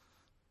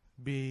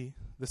be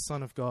the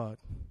Son of God,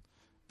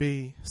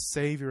 be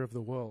Savior of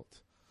the world?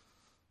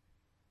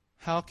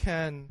 How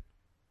can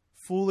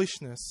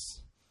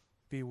foolishness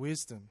be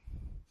wisdom?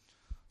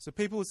 So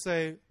people would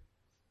say,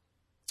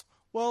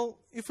 well,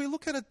 if we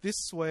look at it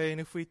this way, and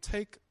if we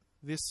take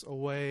this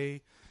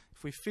away,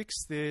 if we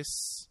fix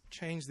this,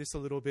 change this a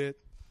little bit,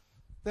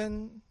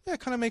 then yeah, it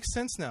kind of makes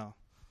sense now.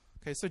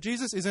 Okay, so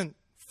Jesus isn't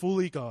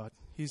fully God.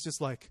 He's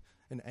just like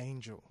an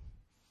angel,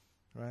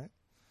 right?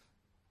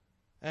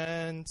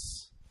 And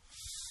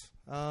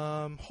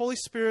Holy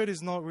Spirit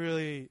is not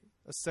really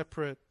a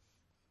separate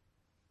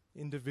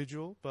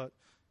individual, but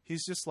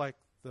he's just like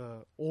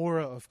the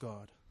aura of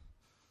God.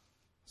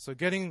 So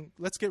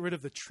let's get rid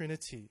of the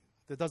Trinity.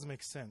 That doesn't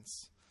make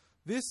sense.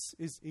 This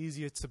is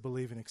easier to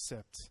believe and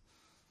accept.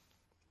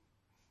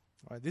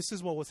 All right, this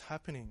is what was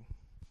happening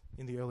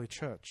in the early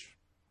church.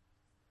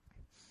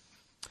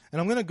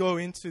 And I'm going to go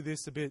into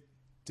this a bit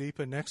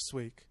deeper next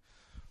week.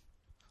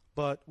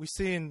 But we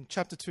see in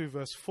chapter 2,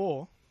 verse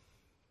 4,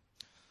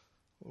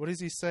 what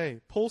does he say?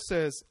 Paul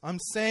says, I'm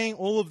saying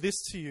all of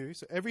this to you,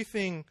 so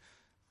everything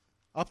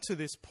up to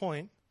this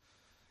point,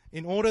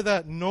 in order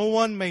that no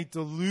one may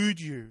delude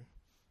you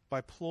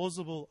by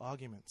plausible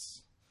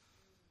arguments.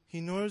 He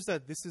knows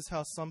that this is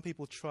how some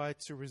people try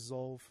to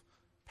resolve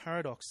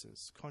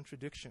paradoxes,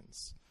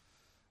 contradictions,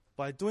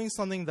 by doing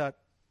something that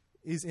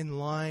is in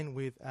line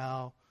with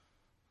our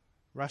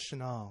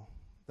rationale,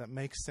 that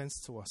makes sense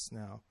to us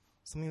now,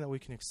 something that we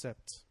can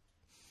accept.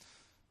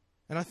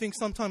 And I think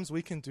sometimes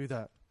we can do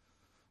that.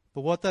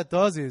 But what that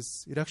does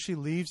is it actually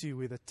leaves you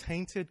with a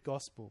tainted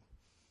gospel.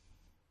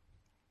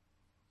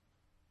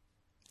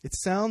 It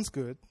sounds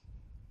good.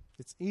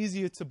 It's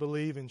easier to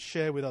believe and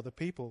share with other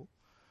people.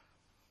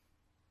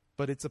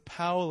 But it's a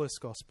powerless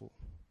gospel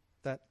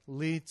that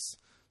leads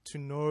to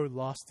no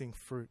lasting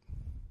fruit.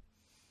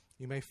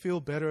 You may feel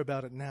better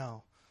about it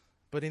now,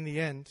 but in the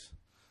end,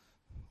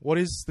 what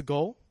is the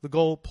goal? The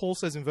goal, Paul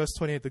says in verse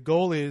 28, the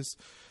goal is,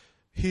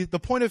 the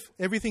point of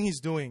everything he's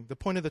doing, the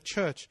point of the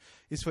church,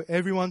 is for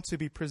everyone to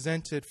be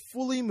presented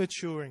fully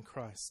mature in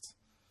Christ.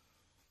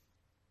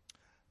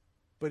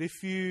 But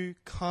if you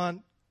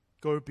can't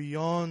go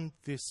beyond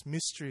this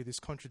mystery, this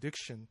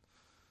contradiction,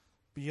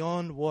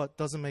 beyond what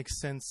doesn't make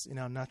sense in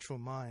our natural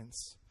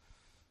minds,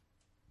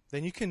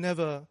 then you can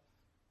never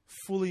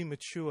fully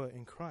mature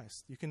in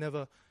Christ. You can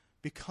never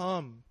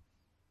become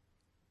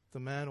the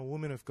man or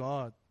woman of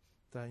God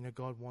that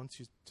God wants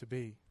you to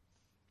be.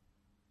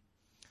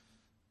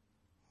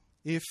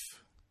 If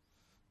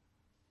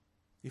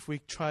we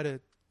try to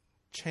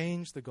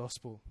change the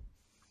gospel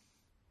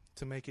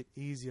to make it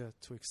easier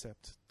to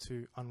accept,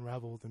 to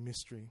unravel the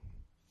mystery.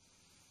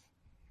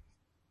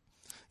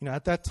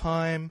 At that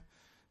time,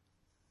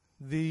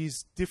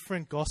 these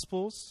different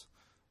gospels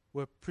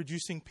were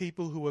producing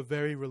people who were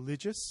very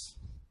religious,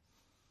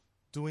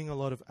 doing a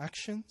lot of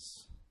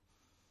actions,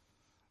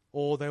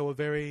 or they were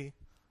very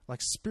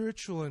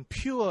spiritual and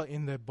pure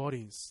in their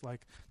bodies.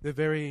 They're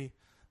very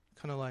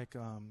kind of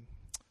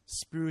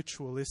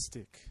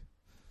spiritualistic,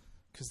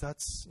 because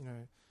that's,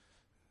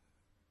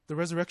 the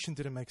resurrection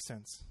didn't make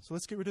sense. So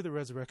let's get rid of the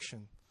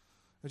resurrection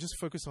and just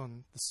focus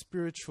on the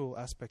spiritual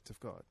aspect of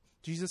God.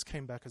 Jesus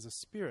came back as a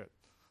spirit,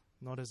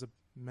 not as a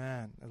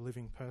man, a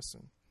living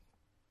person.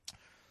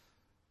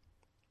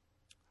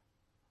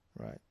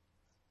 Right.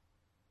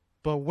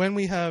 But when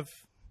we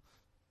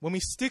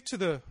stick to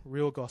the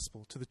real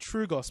gospel, to the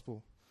true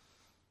gospel,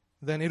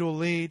 then it'll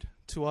lead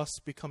to us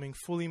becoming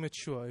fully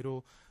mature.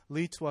 It'll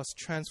lead to us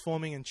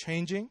transforming and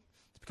changing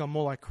to become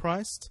more like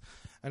Christ.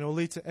 And it will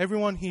lead to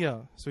everyone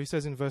here, so he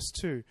says in verse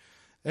 2,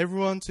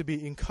 everyone to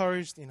be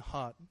encouraged in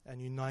heart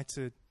and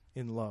united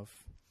in love.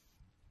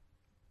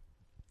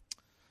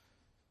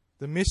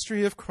 The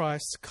mystery of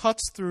Christ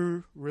cuts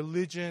through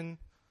religion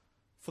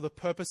for the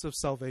purpose of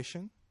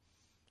salvation.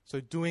 So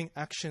doing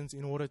actions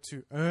in order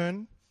to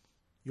earn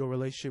your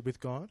relationship with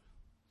God.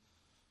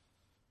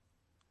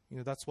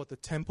 That's what the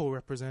temple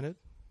represented.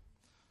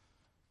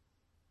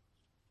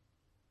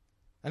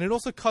 And it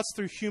also cuts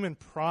through human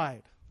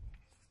pride.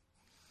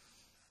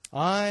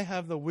 I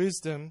have the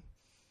wisdom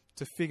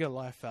to figure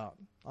life out.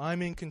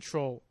 I'm in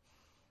control.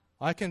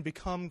 I can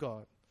become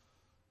God.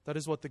 That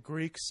is what the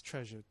Greeks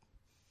treasured,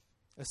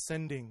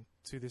 ascending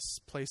to this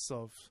place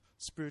of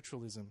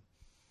spiritualism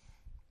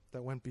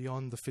that went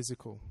beyond the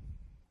physical.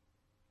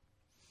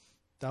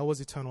 That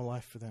was eternal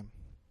life for them.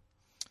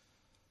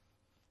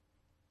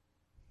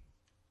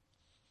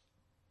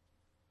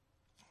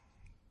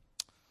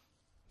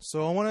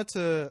 So I want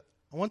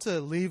to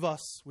leave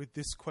us with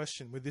this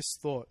question, with this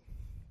thought.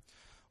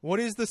 What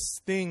is this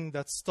thing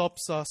that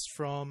stops us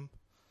from,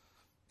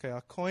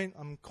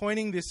 I'm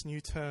coining this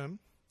new term,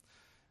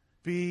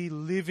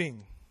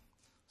 believing.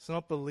 It's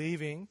not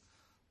believing.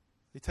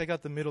 You take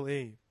out the middle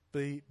E.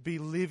 Be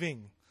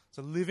living.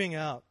 So living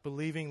out,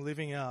 believing,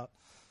 living out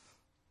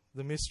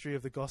the mystery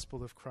of the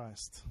gospel of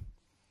Christ.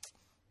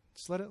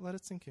 Just let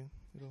it sink in.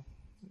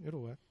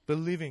 It'll work.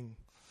 Believing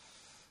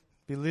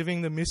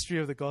the mystery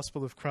of the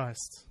gospel of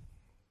Christ.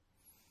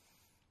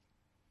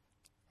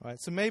 All right.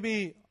 So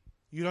maybe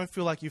you don't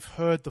feel like you've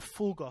heard the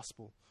full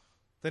gospel.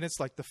 Then it's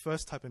like the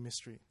first type of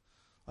mystery.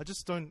 I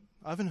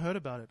haven't heard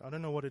about it. I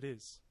don't know what it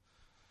is.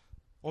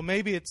 Or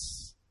maybe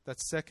it's that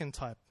second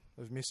type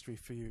of mystery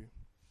for you.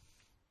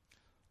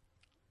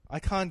 I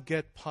can't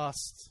get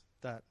past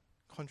that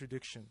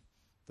contradiction,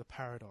 the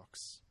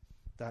paradox,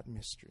 that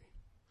mystery.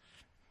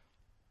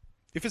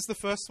 If it's the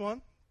first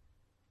one,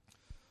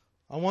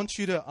 I want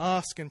you to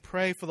ask and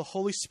pray for the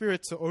Holy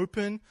Spirit to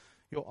open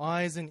your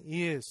eyes and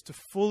ears to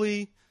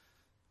fully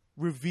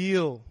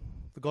reveal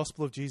the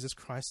gospel of Jesus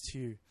Christ to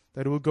you,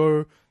 that it will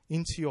go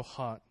into your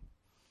heart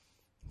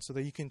so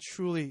that you can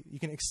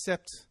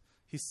accept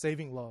his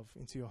saving love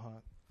into your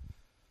heart.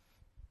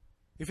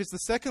 If it's the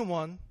second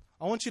one,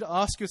 I want you to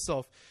ask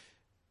yourself,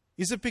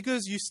 is it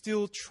because you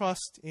still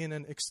trust in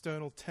an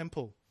external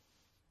temple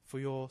for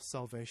your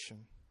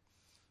salvation?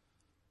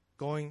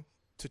 Going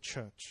to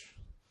church,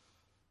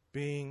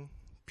 being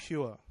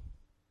pure,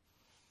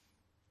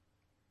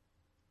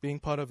 being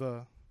part of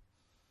a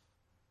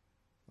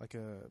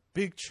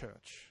big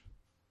church.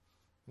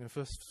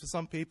 For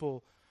some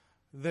people,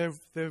 their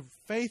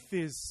faith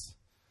it's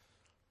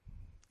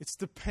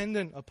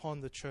dependent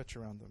upon the church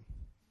around them.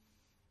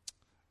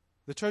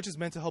 The church is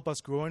meant to help us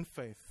grow in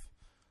faith,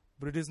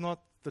 but it is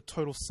not the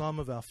total sum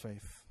of our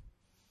faith.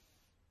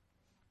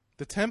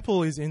 The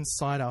temple is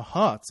inside our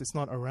hearts. It's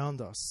not around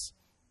us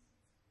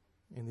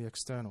in the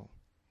external.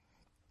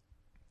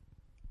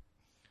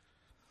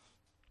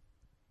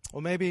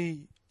 Or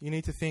maybe you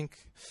need to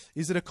think,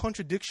 is it a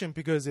contradiction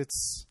because it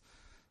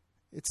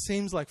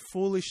seems like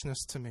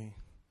foolishness to me?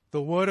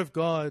 The Word of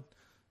God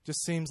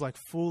just seems like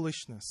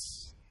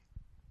foolishness.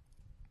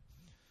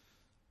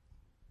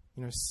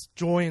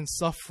 Joy in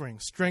suffering,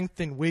 strength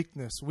in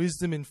weakness,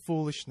 wisdom in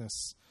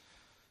foolishness.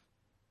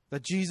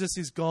 That Jesus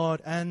is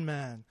God and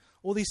man.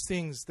 All these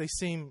things,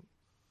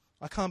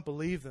 I can't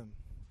believe them.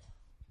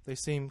 They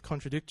seem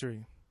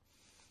contradictory.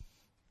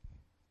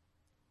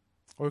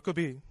 Or it could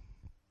be,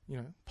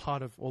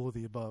 part of all of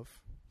the above.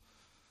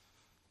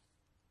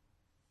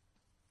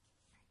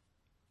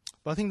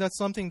 But I think that's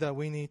something that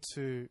we need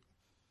to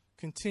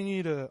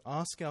continue to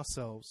ask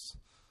ourselves,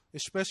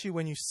 especially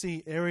when you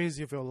see areas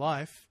of your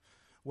life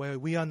where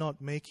we are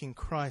not making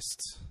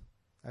Christ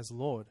as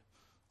Lord.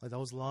 Like that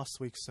was last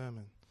week's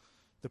sermon.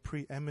 The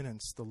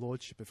preeminence, the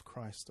lordship of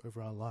Christ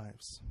over our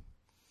lives.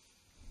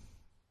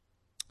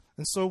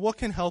 And so what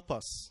can help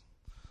us?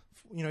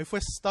 If we're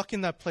stuck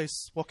in that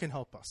place, what can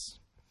help us?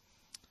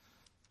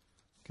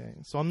 Okay,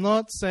 so I'm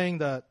not saying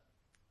that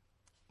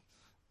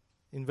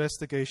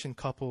Investigation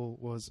Couple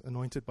was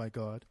anointed by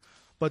God,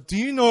 but do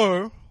you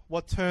know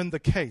what turned the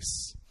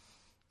case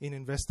in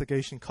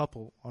Investigation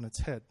Couple on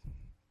its head?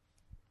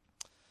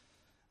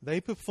 They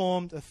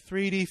performed a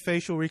 3D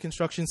facial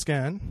reconstruction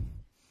scan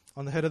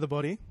on the head of the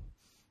body.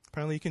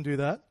 Apparently you can do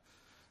that.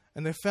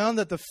 And they found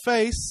that the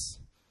face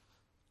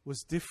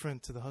was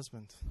different to the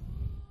husband.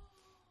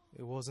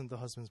 It wasn't the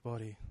husband's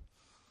body.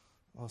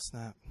 Oh,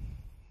 snap.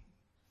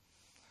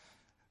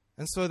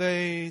 And so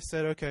they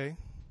said, okay,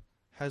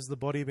 has the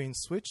body been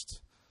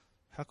switched?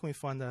 How can we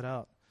find that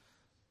out?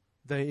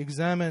 They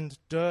examined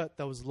dirt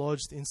that was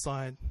lodged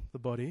inside the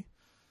body,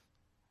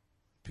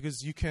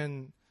 because you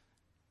can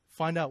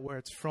find out where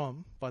it's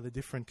from by the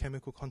different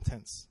chemical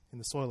contents in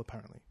the soil,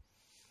 apparently.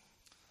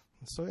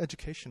 It's so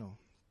educational.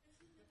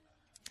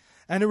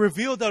 And it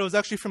revealed that it was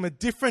actually from a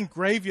different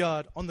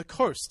graveyard on the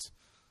coast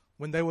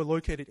when they were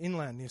located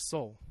inland near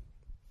Seoul.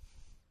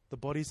 The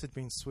bodies had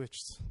been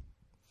switched.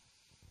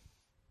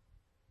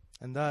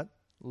 And that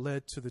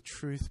led to the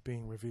truth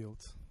being revealed.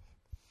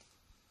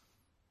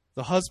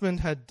 The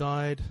husband had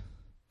died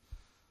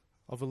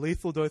of a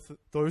lethal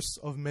dose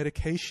of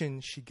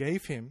medication she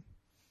gave him.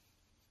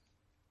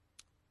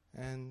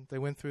 And they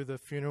went through the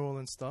funeral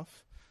and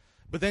stuff.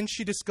 But then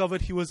she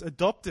discovered he was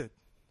adopted.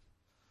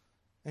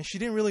 And she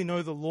didn't really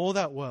know the law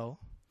that well.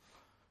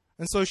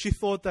 And so she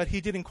thought that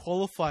he didn't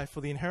qualify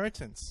for the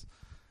inheritance.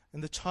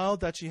 And the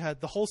child that she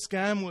had, the whole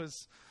scam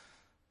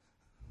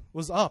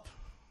was up.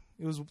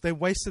 They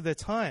wasted their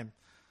time.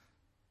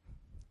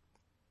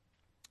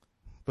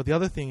 But the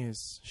other thing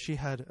is, she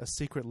had a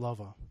secret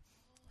lover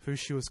who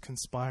she was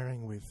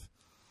conspiring with.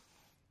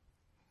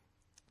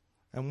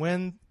 And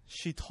when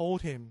she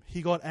told him,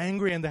 he got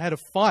angry and they had a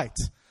fight.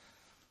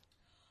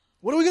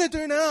 What are we going to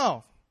do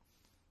now?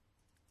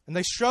 And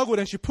they struggled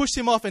and she pushed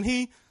him off and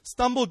he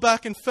stumbled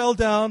back and fell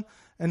down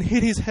and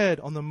hit his head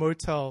on the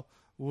motel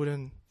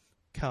wooden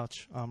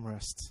couch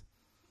armrest.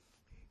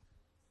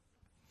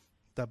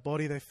 That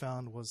body they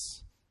found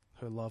was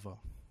her lover.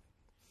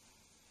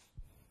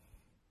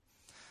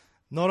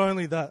 Not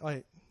only that,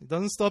 it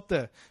doesn't stop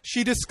there.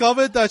 She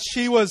discovered that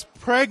she was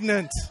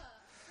pregnant.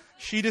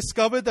 She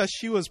discovered that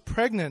she was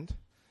pregnant,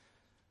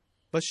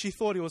 but she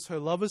thought it was her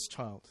lover's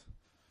child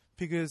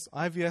because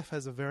IVF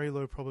has a very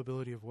low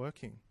probability of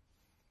working.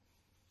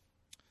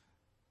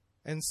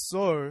 And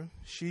so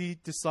she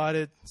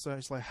decided,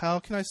 it's like, how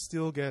can I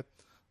still get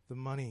the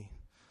money?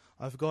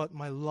 I've got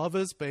my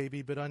lover's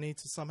baby, but I need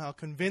to somehow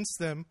convince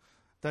them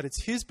that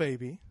it's his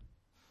baby.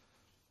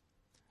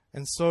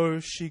 And so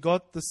she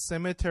got the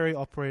cemetery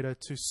operator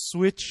to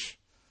switch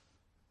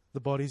the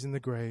bodies in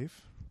the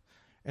grave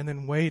and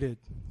then waited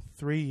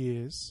 3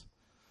 years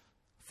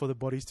for the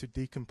bodies to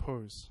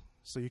decompose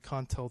so you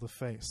can't tell the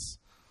face.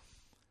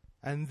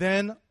 And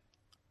then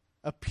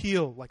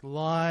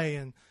lie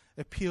and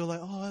appeal like,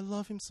 oh, I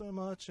love him so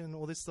much and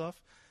all this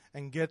stuff,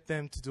 and get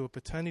them to do a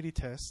paternity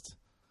test.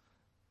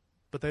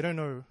 But they don't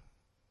know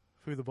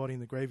who the body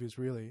in the grave is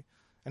really.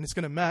 And it's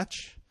going to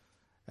match.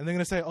 And they're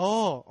going to say,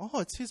 oh,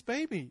 it's his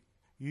baby.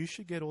 You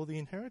should get all the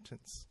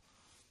inheritance.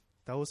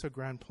 That was her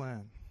grand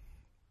plan.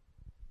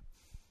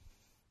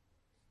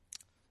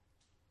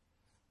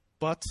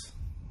 But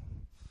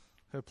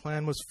her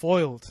plan was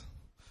foiled.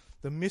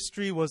 The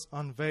mystery was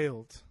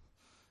unveiled.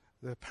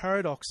 The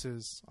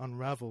paradoxes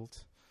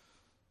unraveled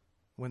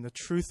when the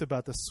truth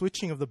about the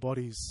switching of the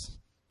bodies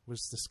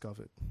was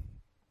discovered.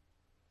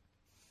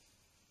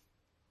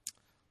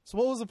 So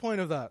what was the point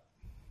of that?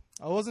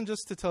 I wasn't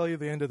just to tell you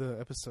the end of the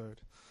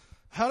episode.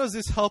 How does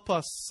this help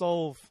us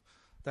solve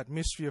that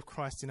mystery of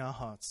Christ in our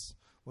hearts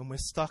when we're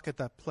stuck at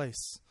that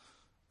place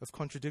of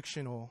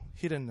contradiction or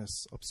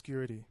hiddenness,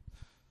 obscurity?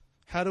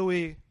 How do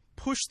we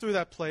push through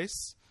that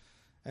place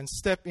and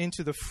step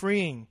into the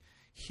freeing,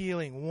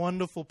 healing,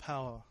 wonderful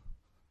power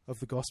of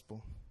the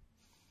gospel?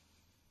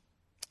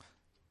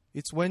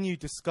 It's when you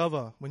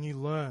discover, when you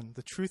learn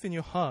the truth in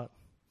your heart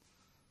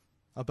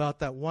about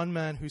that one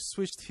man who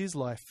switched his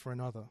life for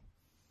another.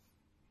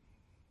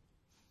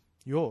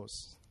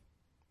 Yours.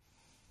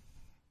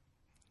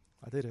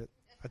 I did it.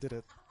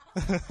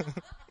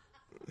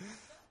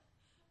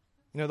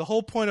 The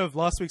whole point of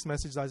last week's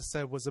message, as I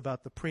said, was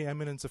about the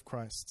preeminence of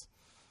Christ,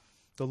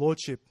 the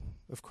lordship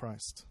of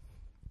Christ.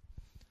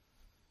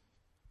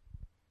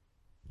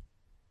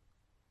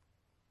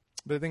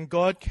 But then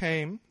God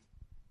came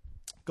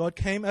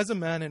as a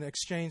man and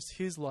exchanged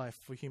his life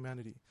for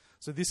humanity.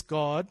 So this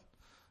God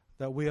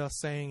that we are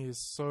saying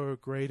is so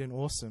great and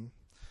awesome,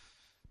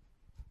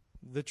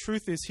 the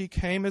truth is he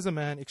came as a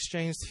man,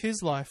 exchanged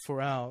his life for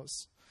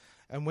ours.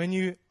 And when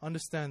you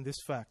understand this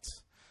fact,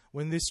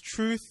 when this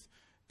truth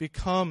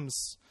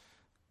becomes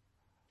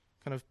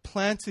kind of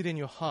planted in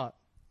your heart,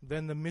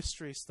 then the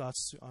mystery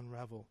starts to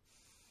unravel.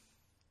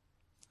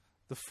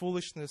 the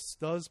foolishness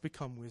does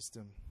become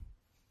wisdom.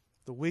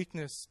 The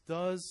weakness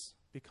does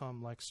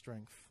become like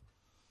strength.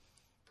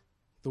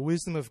 The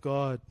wisdom of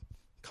God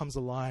comes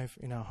alive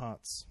in our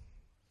hearts.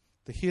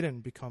 The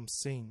hidden becomes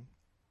seen.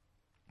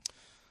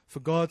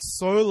 For God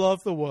so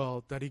loved the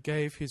world that he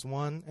gave his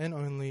one and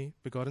only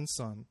begotten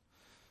Son,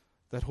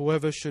 that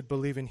whoever should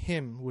believe in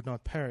him would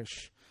not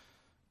perish,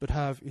 but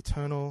have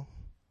eternal,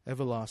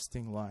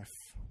 everlasting life.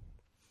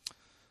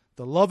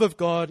 The love of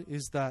God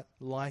is that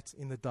light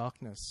in the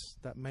darkness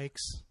that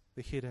makes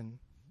the hidden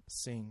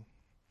seen.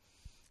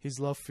 His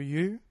love for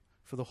you,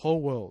 for the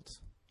whole world.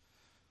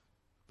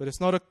 But it's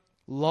not a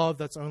love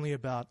that's only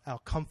about our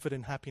comfort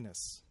and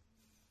happiness.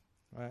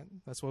 Right?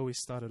 That's where we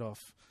started off.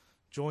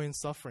 Joy and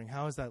suffering.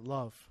 How is that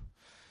love?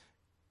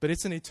 But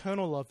it's an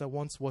eternal love that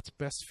wants what's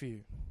best for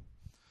you.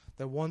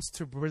 That wants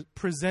to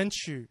present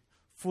you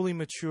fully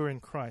mature in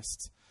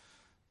Christ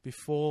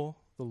before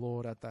the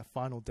Lord at that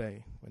final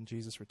day when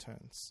Jesus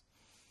returns.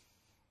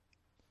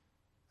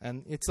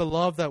 And it's a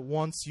love that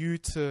wants you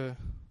to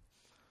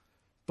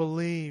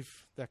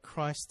believe that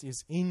Christ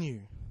is in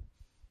you.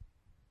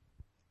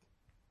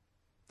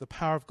 The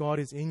power of God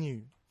is in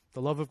you.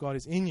 The love of God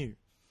is in you.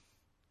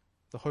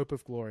 The hope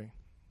of glory.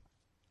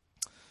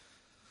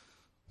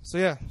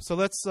 So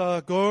let's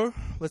go.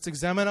 Let's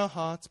examine our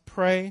hearts,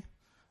 pray,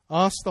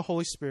 ask the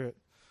Holy Spirit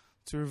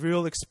to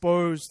reveal,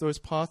 expose those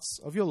parts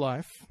of your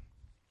life.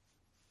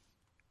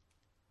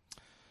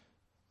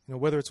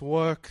 Whether it's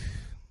work,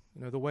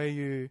 the way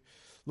you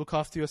look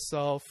after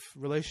yourself,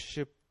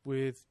 relationship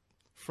with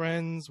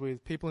friends,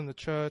 with people in the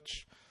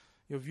church,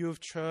 your view of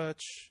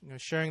church,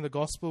 sharing the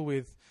gospel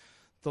with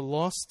the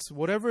lost,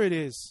 whatever it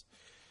is.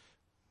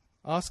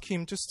 Ask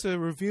him just to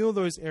reveal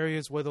those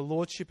areas where the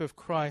lordship of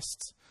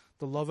Christ,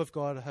 the love of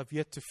God, have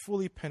yet to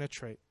fully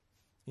penetrate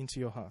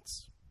into your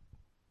hearts.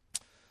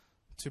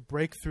 To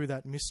break through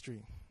that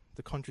mystery,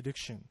 the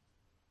contradiction,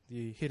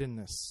 the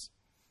hiddenness.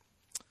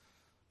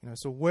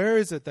 So where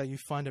is it that you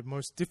find it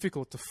most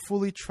difficult to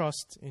fully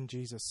trust in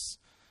Jesus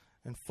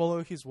and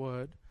follow his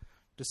word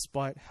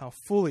despite how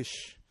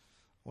foolish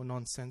or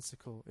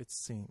nonsensical it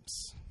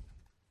seems?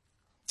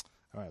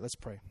 All right, let's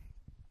pray.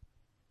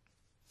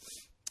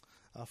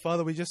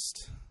 Father, we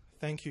just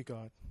thank you,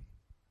 God.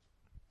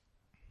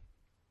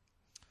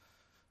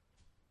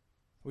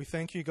 We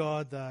thank you,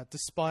 God, that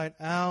despite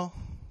our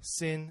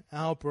sin,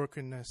 our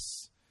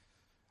brokenness,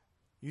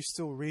 you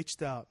still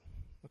reached out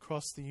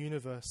across the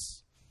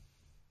universe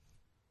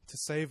to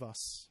save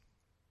us,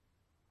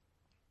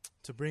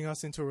 to bring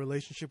us into a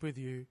relationship with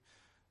you,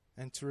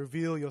 and to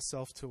reveal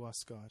yourself to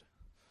us, God.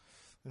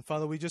 And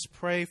Father, we just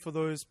pray for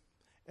those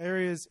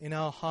areas in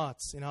our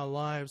hearts, in our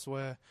lives,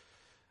 where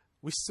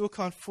we still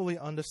can't fully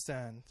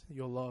understand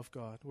your love,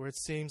 God, where it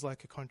seems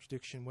like a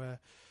contradiction, where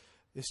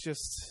it's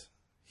just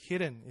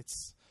hidden,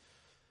 it's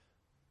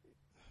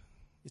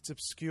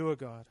obscure,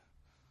 God.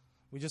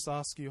 We just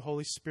ask you,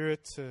 Holy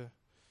Spirit, to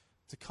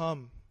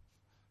come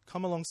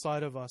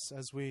alongside of us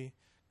as we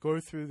go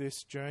through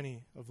this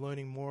journey of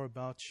learning more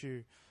about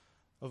you,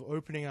 of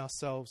opening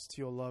ourselves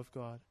to your love,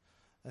 God.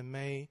 And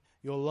may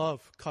your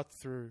love cut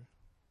through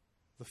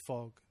the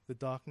fog, the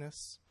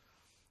darkness.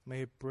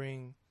 May it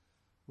bring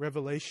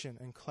revelation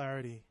and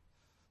clarity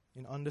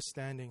in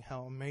understanding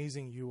how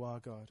amazing you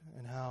are, God,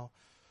 and how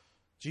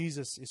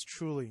Jesus is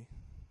truly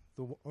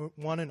the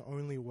one and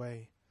only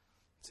way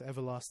to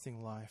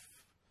everlasting life,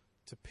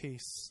 to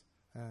peace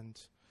and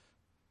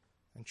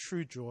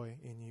true joy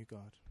in you,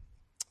 God.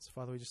 So,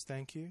 Father, we just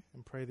thank you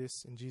and pray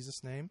this in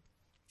Jesus' name.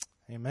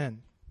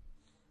 Amen.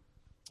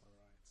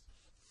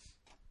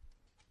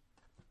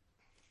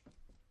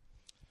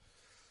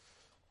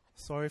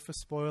 Sorry for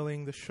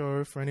spoiling the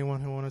show for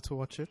anyone who wanted to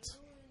watch it.